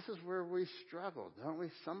is where we struggle, don't we?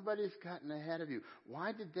 Somebody's gotten ahead of you.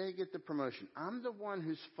 Why did they get the promotion? I'm the one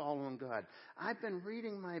who's following God. I've been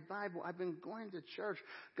reading my Bible. I've been going to church.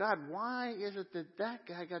 God, why is it that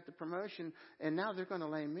guy got the promotion and now they're going to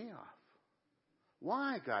lay me off?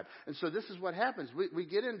 Why, God? And so this is what happens. We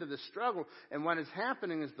get into the struggle, and what is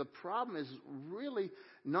happening is the problem is really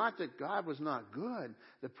not that God was not good.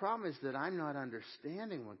 The problem is that I'm not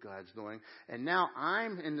understanding what God's doing, and now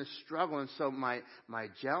I'm in the struggle, and so my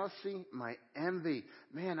jealousy, my envy,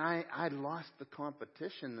 I lost the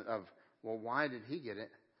competition of, well, why did he get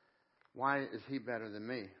it? Why is he better than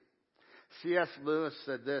me? C.S. Lewis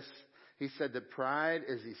said this. He said that pride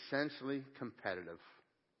is essentially competitive.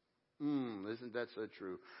 Isn't that so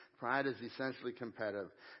true? Pride is essentially competitive.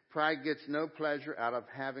 Pride gets no pleasure out of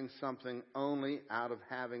having something, only out of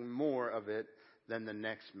having more of it than the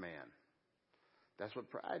next man. That's what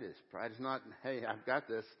pride is. Pride is not, hey, I've got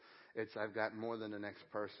this. It's I've got more than the next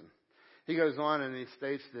person. He goes on and he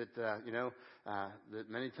states that, that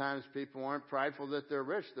many times people aren't prideful that they're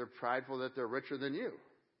rich. They're prideful that they're richer than you.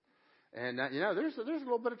 And, there's a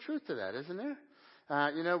little bit of truth to that, isn't there?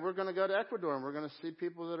 We're going to go to Ecuador and we're going to see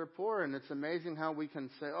people that are poor. And it's amazing how we can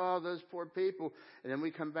say, oh, those poor people. And then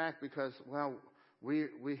we come back because, well, we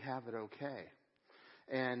have it okay.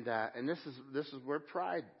 And this is where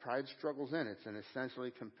pride struggles in. It's an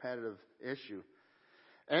essentially competitive issue.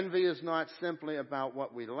 Envy is not simply about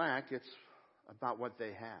what we lack, it's about what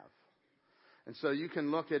they have. And so you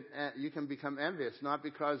can you can become envious, not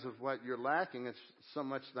because of what you're lacking. It's so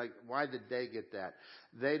much like, why did they get that?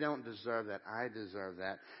 They don't deserve that. I deserve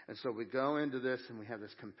that. And so we go into this and we have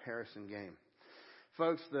this comparison game.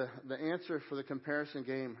 Folks, the answer for the comparison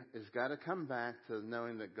game has got to come back to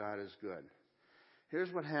knowing that God is good.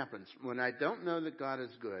 Here's what happens. When I don't know that God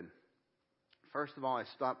is good, first of all, I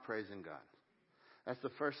stop praising God. That's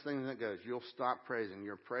the first thing that goes. You'll stop praising.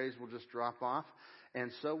 Your praise will just drop off,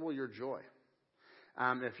 and so will your joy.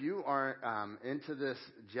 If you are into this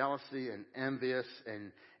jealousy and envious,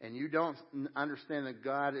 and you don't understand that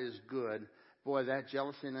God is good, boy, that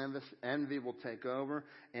jealousy and envy will take over,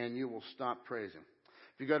 and you will stop praising.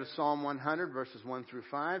 If you go to Psalm 100, verses 1 through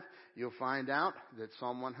 5, you'll find out that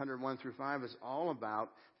Psalm 100, 1 through 5 is all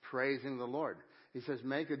about praising the Lord. He says,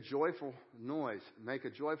 make a joyful noise, make a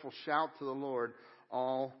joyful shout to the Lord,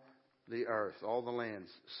 all the earth, all the lands.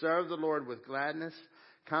 Serve the Lord with gladness.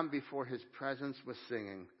 Come before his presence with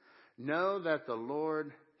singing. Know that the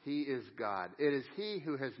Lord, he is God. It is he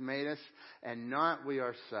who has made us and not we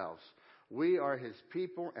ourselves. We are his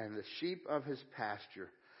people and the sheep of his pasture.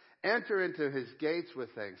 Enter into his gates with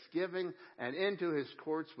thanksgiving and into his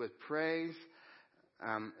courts with praise.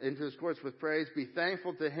 Be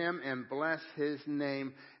thankful to him and bless his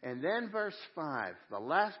name. And then verse 5, the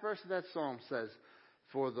last verse of that psalm says,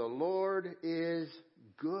 for the Lord is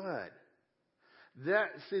good.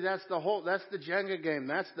 That's the Jenga game.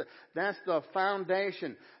 That's the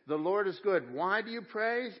foundation. The Lord is good. Why do you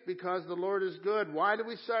praise? Because the Lord is good. Why do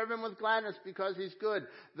we serve him with gladness? Because he's good.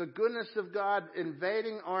 The goodness of God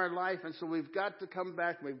invading our life. And so we've got to come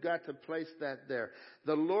back. We've got to place that there.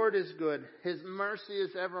 The Lord is good. His mercy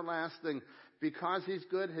is everlasting. Because he's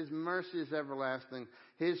good, his mercy is everlasting.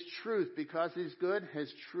 His truth, because he's good,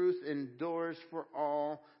 his truth endures for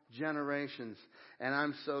all generations. And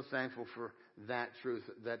I'm so thankful for that truth,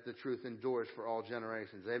 that the truth endures for all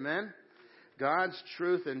generations. Amen? God's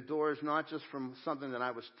truth endures not just from something that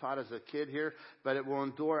I was taught as a kid here, but it will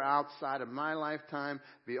endure outside of my lifetime,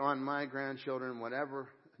 beyond my grandchildren, whatever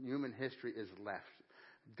human history is left.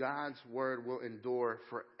 God's word will endure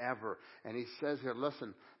forever. And he says here,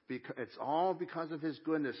 listen, it's all because of his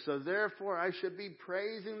goodness. So therefore, I should be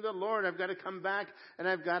praising the Lord. I've got to come back and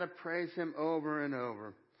I've got to praise him over and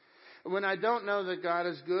over. When I don't know that God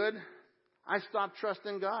is good, I stop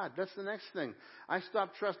trusting God. That's the next thing. I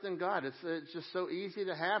stop trusting God. It's just so easy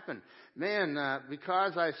to happen. Man,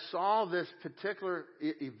 because I saw this particular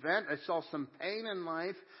event, I saw some pain in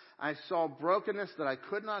life. I saw brokenness that I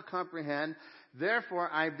could not comprehend. Therefore,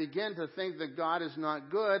 I begin to think that God is not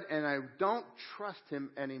good, and I don't trust him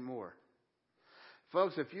anymore.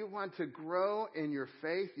 Folks, if you want to grow in your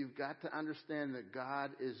faith, you've got to understand that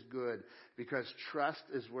God is good, because trust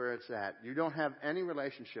is where it's at. You don't have any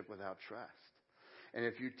relationship without trust. And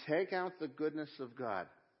if you take out the goodness of God,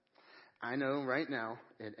 I know right now,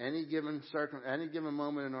 at any given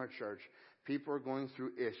moment in our church, people are going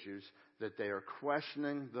through issues that they are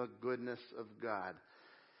questioning the goodness of God.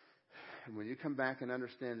 And when you come back and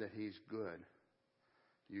understand that he's good,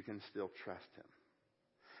 you can still trust him.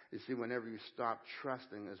 You see, whenever you stop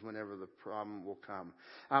trusting is whenever the problem will come.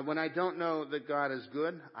 When I don't know that God is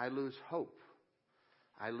good, I lose hope.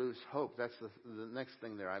 I lose hope. That's the next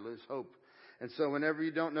thing there. I lose hope. And so whenever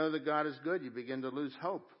you don't know that God is good, you begin to lose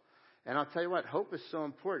hope. And I'll tell you what, hope is so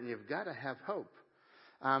important. You've got to have hope.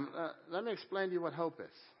 Let me explain to you what hope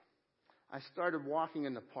is. I started walking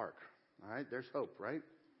in the park. All right, there's hope, right?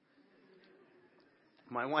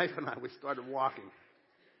 My wife and I, we started walking.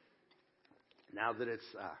 Now that it's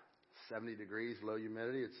 70 degrees, low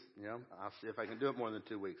humidity, I'll see if I can do it more than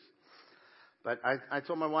 2 weeks. But I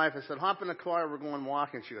told my wife, I said, hop in the car, we're going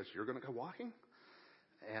walking. She goes, you're going to go walking?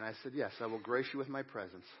 And I said, yes, I will grace you with my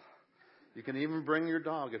presence. You can even bring your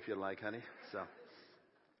dog if you like, honey.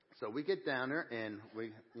 So we get down there, and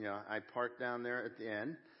I park down there at the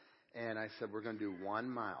end, and I said, we're going to do 1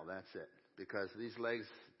 mile. That's it. Because these legs,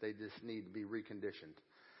 they just need to be reconditioned.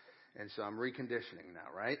 And so I'm reconditioning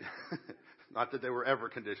now, right? Not that they were ever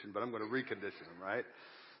conditioned, but I'm going to recondition them, right?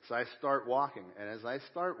 So I start walking. And as I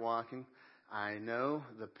start walking, I know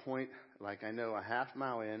the point, like I know a half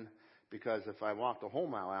mile in, because if I walked a whole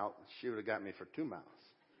mile out, she would have got me for 2 miles.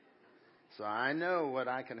 So I know what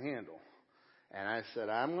I can handle. And I said,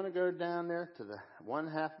 I'm going to go down there to the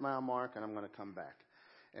 1/2 mile mark, and I'm going to come back.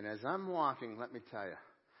 And as I'm walking, let me tell you,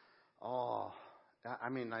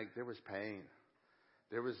 like there was pain.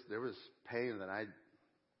 There was pain that I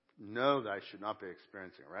know that I should not be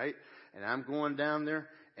experiencing, right? And I'm going down there,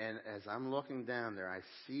 and as I'm looking down there, I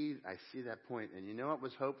see that point. And you know what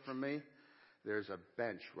was hope for me? There's a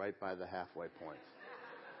bench right by the halfway point.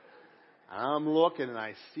 I'm looking, and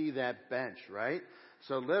I see that bench, right?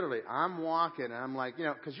 So literally, I'm walking, and I'm like,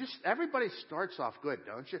 because everybody starts off good,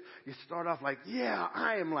 don't you? You start off like, yeah,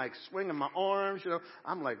 I am like swinging my arms,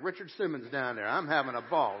 I'm like Richard Simmons down there. I'm having a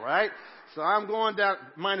ball, right? So I'm going down,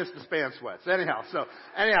 minus the span sweats. Anyhow,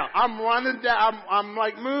 I'm running down, I'm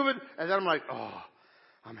like moving, and then I'm like,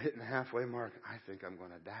 I'm hitting the halfway mark. I think I'm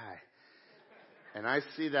going to die. And I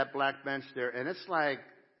see that black bench there, and it's like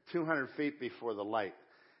 200 feet before the light.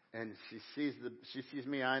 And she sees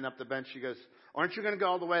me eyeing up the bench. She goes, aren't you going to go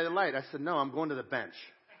all the way to the light? I said, no, I'm going to the bench.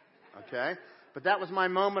 Okay? But that was my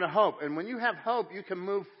moment of hope. And when you have hope, you can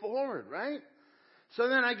move forward, right? So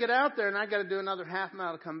then I get out there, and I got to do another 1/2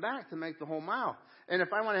 mile to come back to make the whole mile. And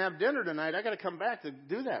if I want to have dinner tonight, I got to come back to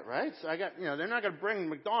do that, right? So I got, they're not going to bring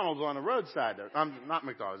McDonald's on the roadside. Not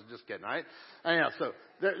McDonald's, just kidding, right? Anyhow, so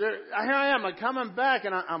here I am, I'm coming back,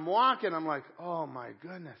 and I'm walking. I'm like, oh my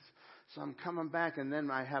goodness. So I'm coming back, and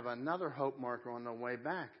then I have another hope marker on the way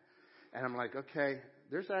back. And I'm like, okay,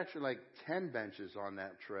 there's actually like 10 benches on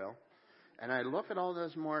that trail. And I look at all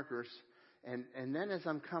those markers, and then as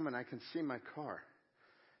I'm coming, I can see my car.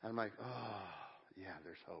 And I'm like, oh, yeah,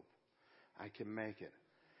 there's hope. I can make it.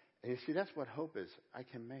 And you see, that's what hope is. I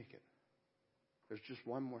can make it. There's just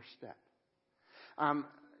one more step.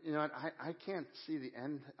 I can't see the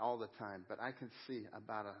end all the time, but I can see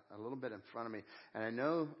about a little bit in front of me. And I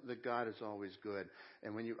know that God is always good.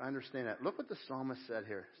 And when you understand that, look what the psalmist said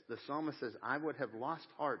here. The psalmist says, I would have lost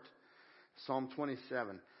heart. Psalm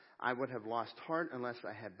 27. I would have lost heart unless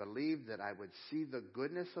I had believed that I would see the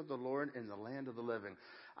goodness of the Lord in the land of the living.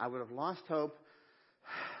 I would have lost hope.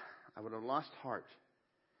 I would have lost heart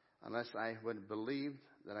unless I would have believed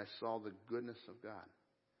that I saw the goodness of God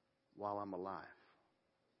while I'm alive.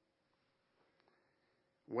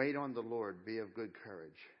 Wait on the Lord, be of good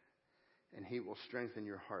courage, and he will strengthen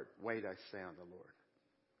your heart. Wait, I say, on the Lord.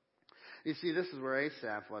 You see, this is where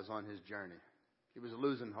Asaph was on his journey. He was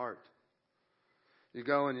losing heart. You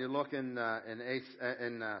go and you look in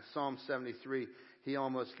Psalm 73, he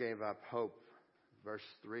almost gave up hope. Verse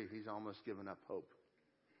 3, he's almost given up hope.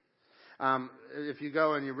 If you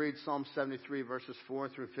go and you read Psalm 73, verses 4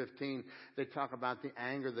 through 15, they talk about the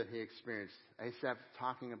anger that he experienced. Asaph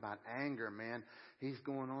talking about anger, man. He's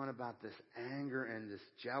going on about this anger and this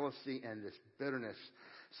jealousy and this bitterness.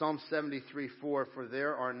 Psalm 73, 4, for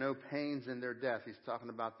there are no pains in their death. He's talking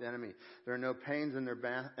about the enemy. There are no pains in their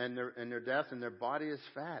death, and their body is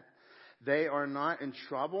fat. They are not in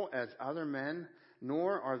trouble as other men,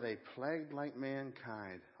 nor are they plagued like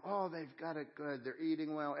mankind. Oh, they've got it good. They're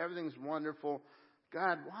eating well. Everything's wonderful.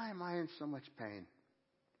 God, why am I in so much pain?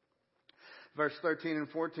 Verse 13 and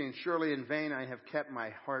 14, surely in vain I have kept my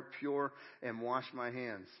heart pure and washed my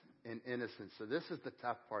hands in innocence. So this is the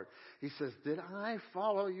tough part. He says, did I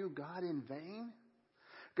follow you, God, in vain?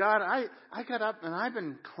 God, I got up and I've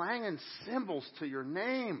been clanging cymbals to your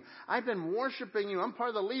name. I've been worshiping you. I'm part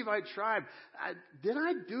of the Levite tribe. Did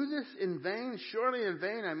I do this in vain? Surely in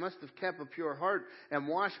vain I must have kept a pure heart and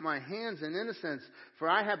washed my hands in innocence. For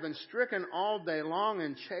I have been stricken all day long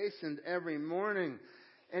and chastened every morning.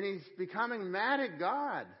 And he's becoming mad at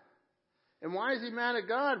God. And why is he mad at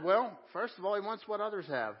God? Well, first of all, he wants what others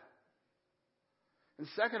have. And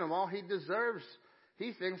second of all, he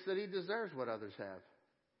thinks that he deserves what others have.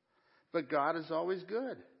 But God is always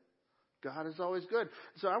good. God is always good.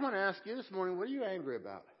 So I want to ask you this morning, what are you angry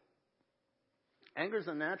about? Anger is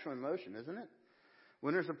a natural emotion, isn't it?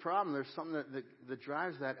 When there's a problem, there's something that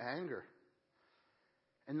drives that anger.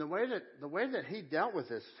 And the way that he dealt with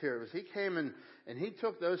this here was he came and he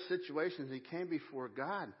took those situations, he came before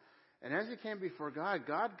God. And as he came before God,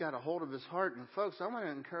 God got a hold of his heart. And folks, I want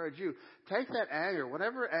to encourage you, take that anger,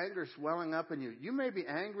 whatever anger is swelling up in you. You may be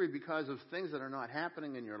angry because of things that are not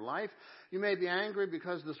happening in your life. You may be angry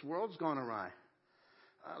because this world's gone awry.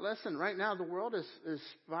 Listen, right now the world is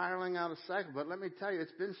spiraling out of cycle. But let me tell you,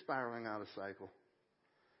 it's been spiraling out of cycle.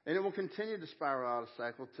 And it will continue to spiral out of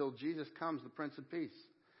cycle till Jesus comes, the Prince of Peace.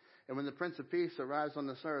 And when the Prince of Peace arrives on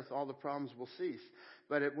this earth, all the problems will cease.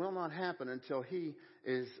 But it will not happen until he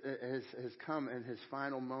has come in his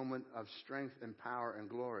final moment of strength and power and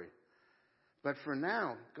glory. But for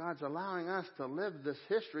now, God's allowing us to live this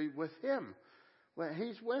history with Him. Well,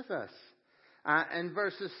 He's with us. In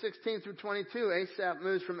verses 16 through 22, Asaph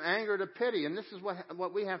moves from anger to pity. And this is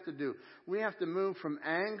what we have to do. We have to move from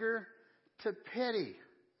anger to pity.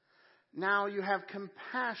 Now you have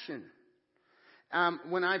compassion.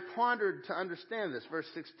 When I pondered to understand this, verse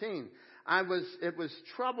 16, it was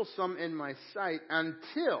troublesome in my sight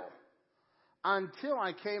until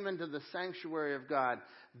I came into the sanctuary of God.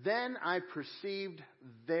 Then I perceived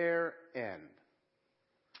their end.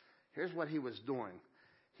 Here's what he was doing.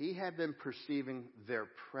 He had been perceiving their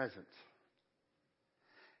present.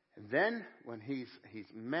 And then when he's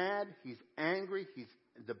mad, he's angry,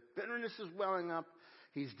 the bitterness is welling up.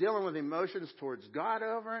 He's dealing with emotions towards God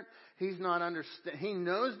over it. He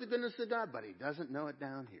knows the goodness of God, but he doesn't know it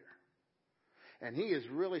down here. And he is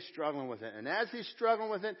really struggling with it. And as he's struggling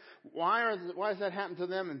with it, why does that happen to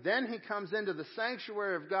them? And then he comes into the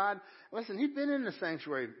sanctuary of God. Listen, he'd been in the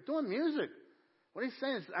sanctuary doing music. What he's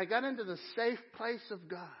saying is, I got into the safe place of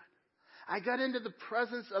God. I got into the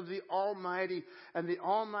presence of the Almighty, and the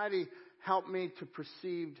Almighty helped me to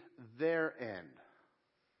perceive their end.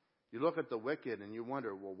 You look at the wicked and you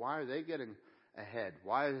wonder, well, why are they getting ahead?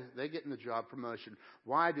 Why are they getting the job promotion?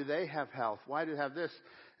 Why do they have health? Why do they have this?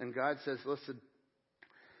 And God says, listen,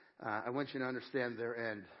 I want you to understand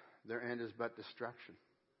their end. Their end is but destruction.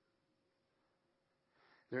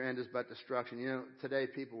 Their end is but destruction. You know, today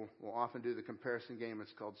people will often do the comparison game.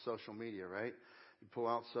 It's called social media, right? You pull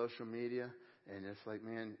out social media, and it's like,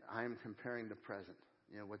 man, I'm comparing the present.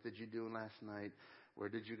 You know, what did you do last night? Where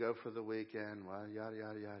did you go for the weekend? Well, yada,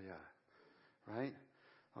 yada, yada, yada. Right?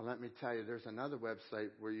 Well, let me tell you, there's another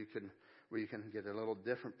website where you can get a little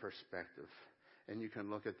different perspective, and you can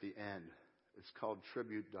look at the end. It's called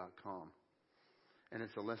Tribute.com, and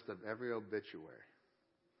it's a list of every obituary.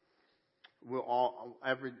 If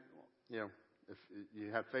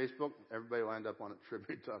you have Facebook, everybody will end up on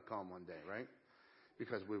Tribute.com one day, right?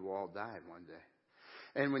 Because we will all die one day.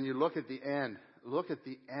 And when you look at the end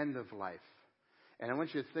of life. And I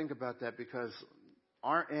want you to think about that, because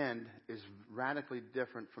our end is radically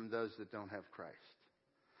different from those that don't have Christ.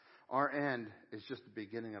 Our end is just the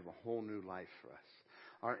beginning of a whole new life for us.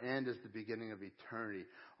 Our end is the beginning of eternity.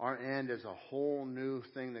 Our end is a whole new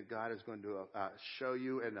thing that God is going to show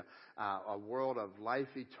you in a world of life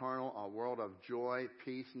eternal, a world of joy,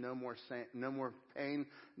 peace, no more pain,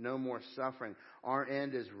 no more suffering. Our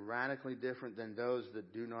end is radically different than those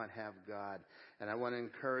that do not have God. And I want to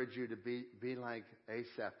encourage you to be like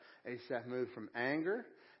Asaph. Asaph moved from anger,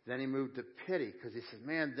 then he moved to pity, because he said,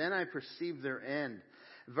 man, then I perceived their end.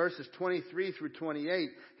 Verses 23 through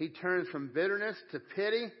 28, he turns from bitterness to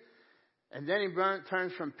pity. And then he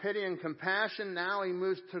turns from pity and compassion. Now he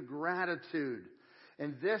moves to gratitude.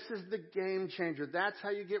 And this is the game changer. That's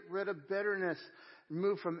how you get rid of bitterness.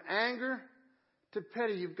 Move from anger to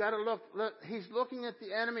pity. You've got to look. He's looking at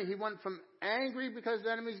the enemy. He went from angry because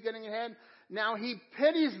the enemy's getting ahead. Now he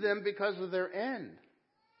pities them because of their end.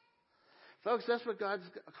 Folks, that's what God's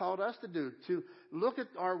called us to do, to look at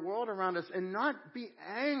our world around us and not be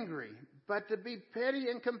angry, but to be pity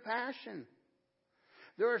and compassion.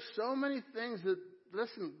 There are so many things that,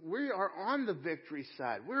 listen, we are on the victory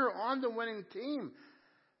side. We're on the winning team.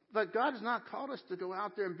 But God has not called us to go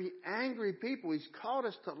out there and be angry people. He's called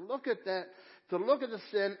us to look at that, to look at the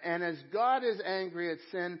sin, and as God is angry at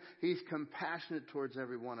sin, He's compassionate towards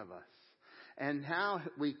every one of us. And how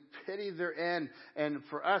we pity their end. And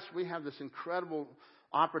for us, we have this incredible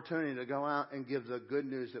opportunity to go out and give the good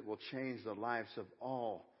news that will change the lives of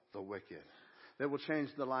all the wicked. That will change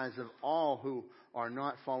the lives of all who are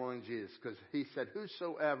not following Jesus. Because He said,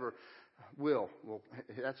 whosoever will,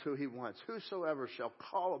 that's who He wants. Whosoever shall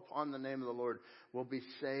call upon the name of the Lord will be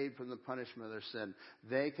saved from the punishment of their sin.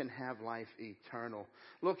 They can have life eternal.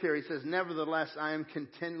 Look here, He says, nevertheless, I am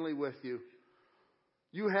continually with you.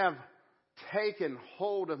 You have taken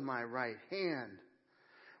hold of my right hand.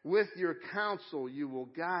 With your counsel you will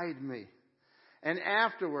guide me, and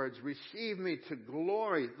afterwards receive me to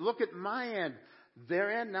glory. Look at my end.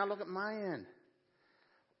 Their end. Now look at my end.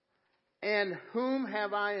 And whom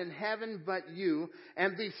have I in heaven but you?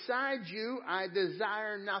 And besides you I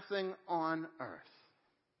desire nothing on earth.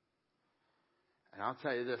 And I'll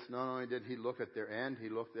tell you this, not only did he look at their end, he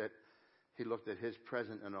looked at his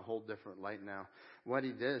present in a whole different light now. What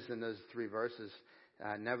he does in those 3 verses,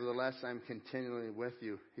 nevertheless, I'm continually with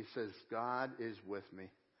you. He says, God is with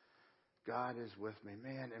me. God is with me.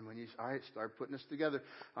 Man, and when you, all right, start putting this together.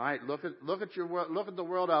 All right, look at your world, look at the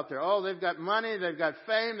world out there. Oh, they've got money, they've got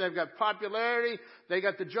fame, they've got popularity, they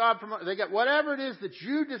got the job promotion, they got whatever it is that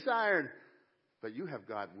you desired. But you have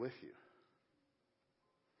God with you.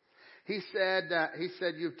 He said,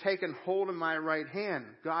 you've taken hold of my right hand.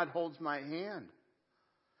 God holds my hand.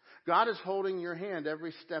 God is holding your hand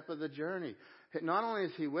every step of the journey. Not only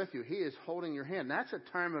is He with you, He is holding your hand. That's a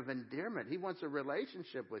term of endearment. He wants a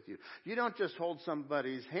relationship with you. You don't just hold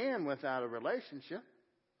somebody's hand without a relationship.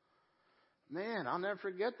 Man, I'll never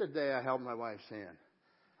forget the day I held my wife's hand.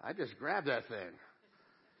 I just grabbed that thing.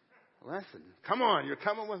 Listen, come on, you're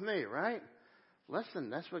coming with me, right? Listen,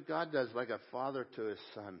 that's what God does, like a father to his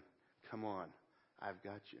son. Come on, I've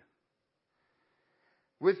got you.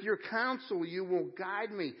 With your counsel, you will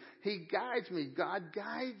guide me. He guides me. God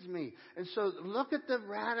guides me. And so look at the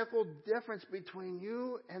radical difference between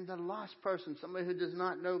you and the lost person, somebody who does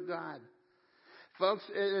not know God. Folks,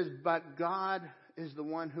 it is but God is the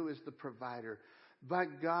one who is the provider.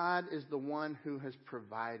 But God is the one who has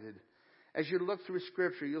provided. As you look through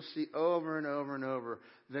Scripture, you'll see over and over and over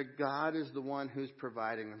that God is the one who's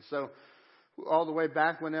providing. And so all the way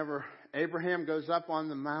back whenever Abraham goes up on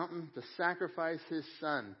the mountain to sacrifice his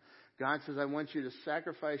son, God says, I want you to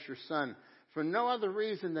sacrifice your son for no other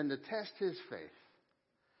reason than to test his faith.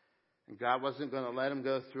 And God wasn't going to let him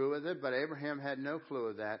go through with it, but Abraham had no clue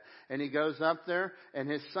of that. And he goes up there, and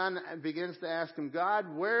his son begins to ask him,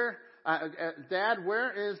 Dad, where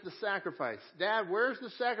is the sacrifice? Dad, where's the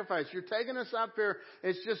sacrifice? You're taking us up here.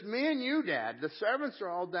 It's just me and you, Dad. The servants are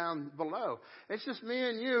all down below. It's just me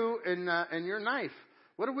and you and your knife.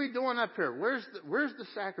 What are we doing up here? Where's the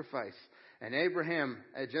sacrifice? And Abraham,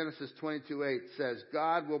 at Genesis 22:8, says,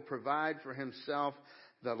 God will provide for himself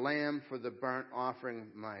the lamb for the burnt offering,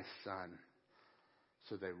 my son.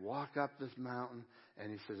 So they walk up this mountain,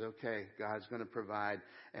 and he says, okay, God's going to provide.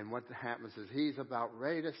 And what happens is he's about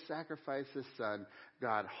ready to sacrifice his son.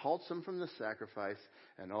 God halts him from the sacrifice,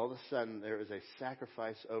 and all of a sudden there is a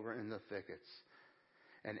sacrifice over in the thickets.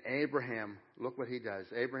 And Abraham, look what he does.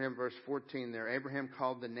 Abraham, verse 14 there, Abraham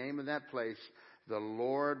called the name of that place, the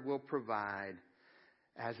Lord will provide.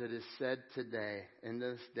 As it is said today, in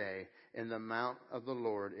this day, in the mount of the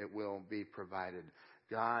Lord it will be provided.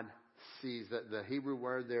 God sees. That the Hebrew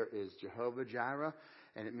word there is Jehovah Jireh,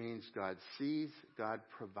 and it means God sees, God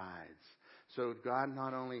provides. So God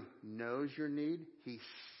not only knows your need, He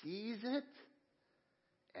sees it,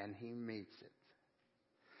 and He meets it.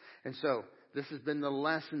 And so this has been the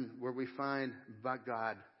lesson where we find but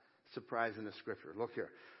God surprise in the Scripture. Look here.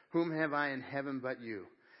 Whom have I in heaven but you?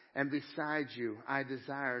 And besides you, I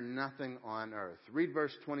desire nothing on earth. Read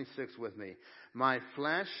verse 26 with me. My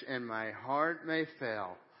flesh and my heart may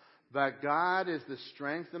fail, but God is the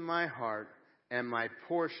strength of my heart and my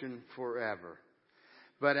portion forever.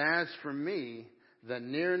 But as for me, the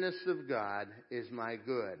nearness of God is my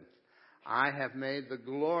good. I have made the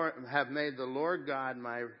Lord God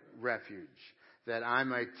my refuge, that I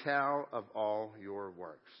may tell of all your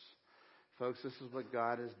works. Folks, this is what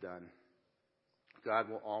God has done. God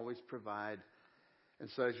will always provide. And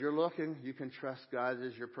so as you're looking, you can trust God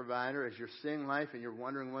as your provider. As you're seeing life and you're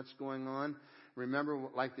wondering what's going on, remember,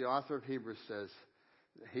 like the author of Hebrews says,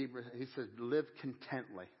 he says, live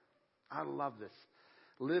contently. I love this.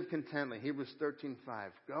 Live contently. Hebrews 13:5.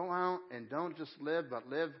 Go out and don't just live, but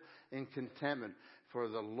live in contentment. For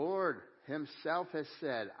the Lord Himself has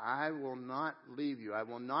said, I will not leave you. I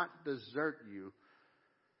will not desert you,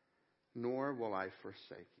 nor will I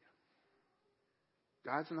forsake you.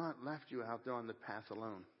 God's not left you out there on the path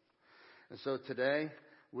alone. And so today,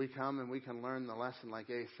 we come and we can learn the lesson like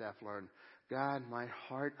Asaph learned. God, my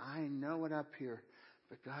heart, I know it up here,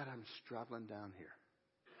 but God, I'm struggling down here.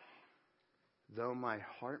 Though my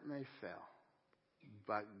heart may fail,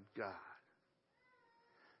 but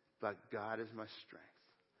God is my strength.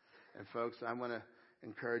 And folks, I want to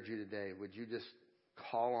encourage you today. Would you just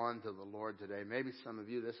call on to the Lord today? Maybe some of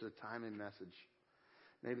you, this is a timely message.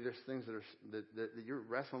 Maybe there's things that you're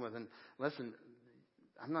wrestling with. And listen,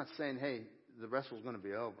 I'm not saying, hey, the wrestle's going to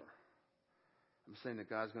be over. I'm saying that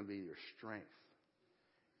God's going to be your strength.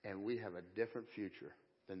 And we have a different future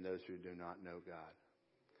than those who do not know God.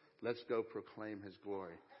 Let's go proclaim His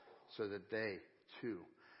glory so that they, too,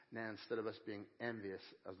 now instead of us being envious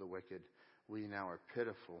of the wicked, we now are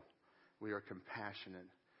pitiful, we are compassionate,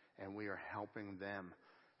 and we are helping them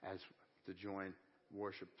as to join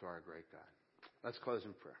worship to our great God. Let's close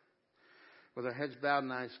in prayer. With our heads bowed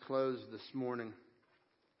and eyes closed this morning,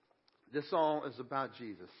 this all is about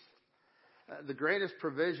Jesus. The greatest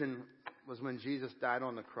provision was when Jesus died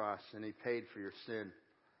on the cross and He paid for your sin.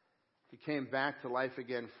 He came back to life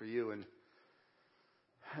again for you. And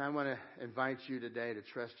I want to invite you today to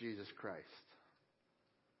trust Jesus Christ.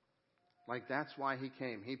 Like that's why He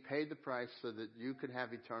came. He paid the price so that you could have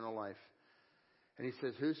eternal life. And He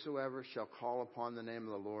says, whosoever shall call upon the name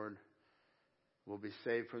of the Lord will be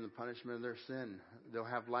saved from the punishment of their sin. They'll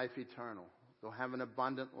have life eternal. They'll have an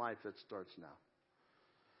abundant life that starts now.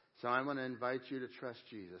 So I want to invite you to trust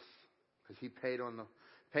Jesus, because he paid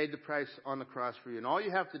the price on the cross for you. And all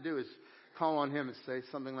you have to do is call on him and say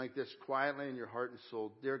something like this quietly in your heart and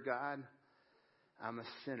soul. Dear God, I'm a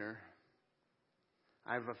sinner.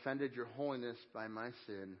 I've offended your holiness by my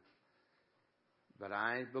sin. But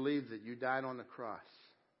I believe that you died on the cross.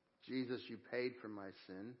 Jesus, you paid for my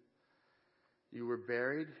sin. You were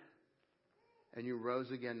buried, and you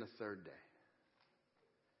rose again the third day.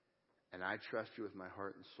 And I trust you with my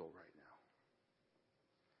heart and soul right now.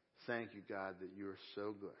 Thank you, God, that you are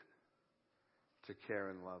so good to care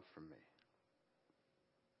and love for me.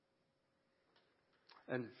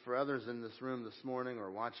 And for others in this room this morning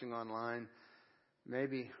or watching online,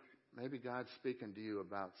 maybe God's speaking to you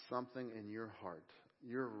about something in your heart.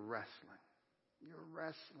 You're wrestling. You're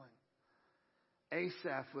wrestling.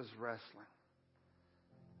 Asaph was wrestling.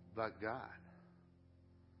 But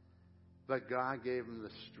God gave him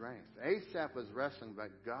the strength. Asaph was wrestling, but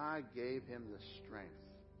God gave him the strength.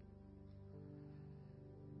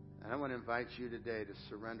 And I want to invite you today to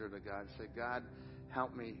surrender to God. Say, God,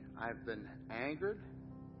 help me. I've been angered,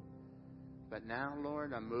 but now,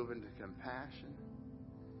 Lord, I'm moving to compassion.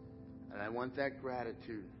 And I want that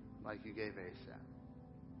gratitude like you gave Asaph.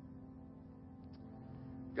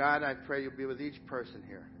 God, I pray you'll be with each person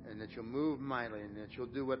here, and that you'll move mightily, and that you'll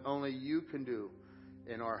do what only you can do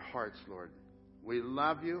in our hearts, Lord. We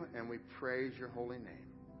love you, and we praise your holy name.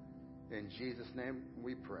 In Jesus' name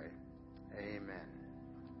we pray. Amen.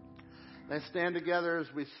 Let's stand together as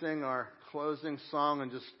we sing our closing song and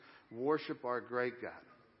just worship our great God.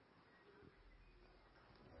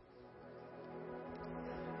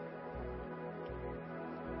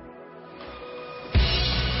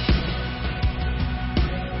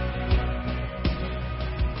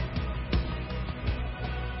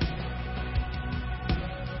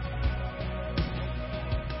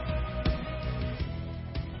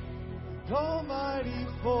 Almighty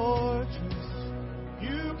fortress,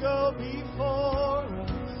 you go before us.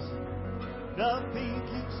 Nothing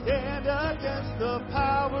can stand against the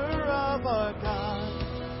power of our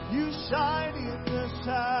God. You shine in the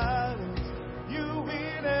shadows, you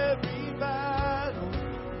win every battle.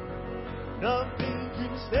 Nothing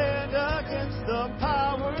can stand against the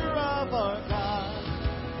power of our God.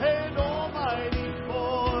 And almighty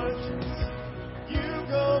fortress, you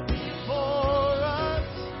go before us.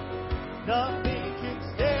 Nothing can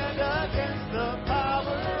stand against the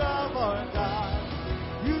power of our God.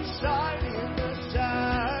 You shine in the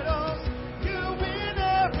shadows, you win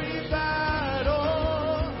every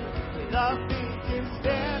battle. Nothing can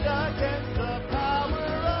stand against the power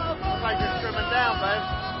of our God. Like you're trimming down, babe.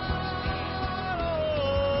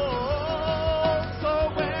 So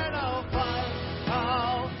when I'll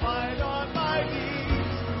fight on my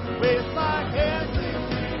knees with my hands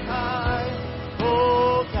lifted high.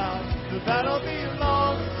 Oh God, the battle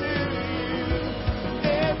belongs to you.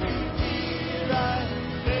 Every tear I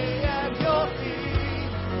lay at your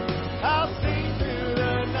feet, I'll sing through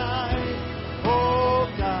the night. Oh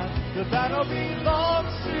God, the battle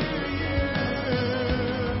belongs to you.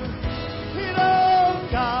 Oh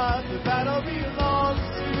God, the battle belongs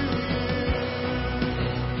to you.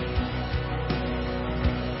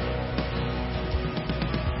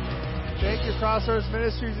 Thank you, Crossroads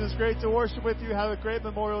Ministries. It's great to worship with you. Have a great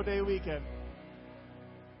Memorial Day weekend.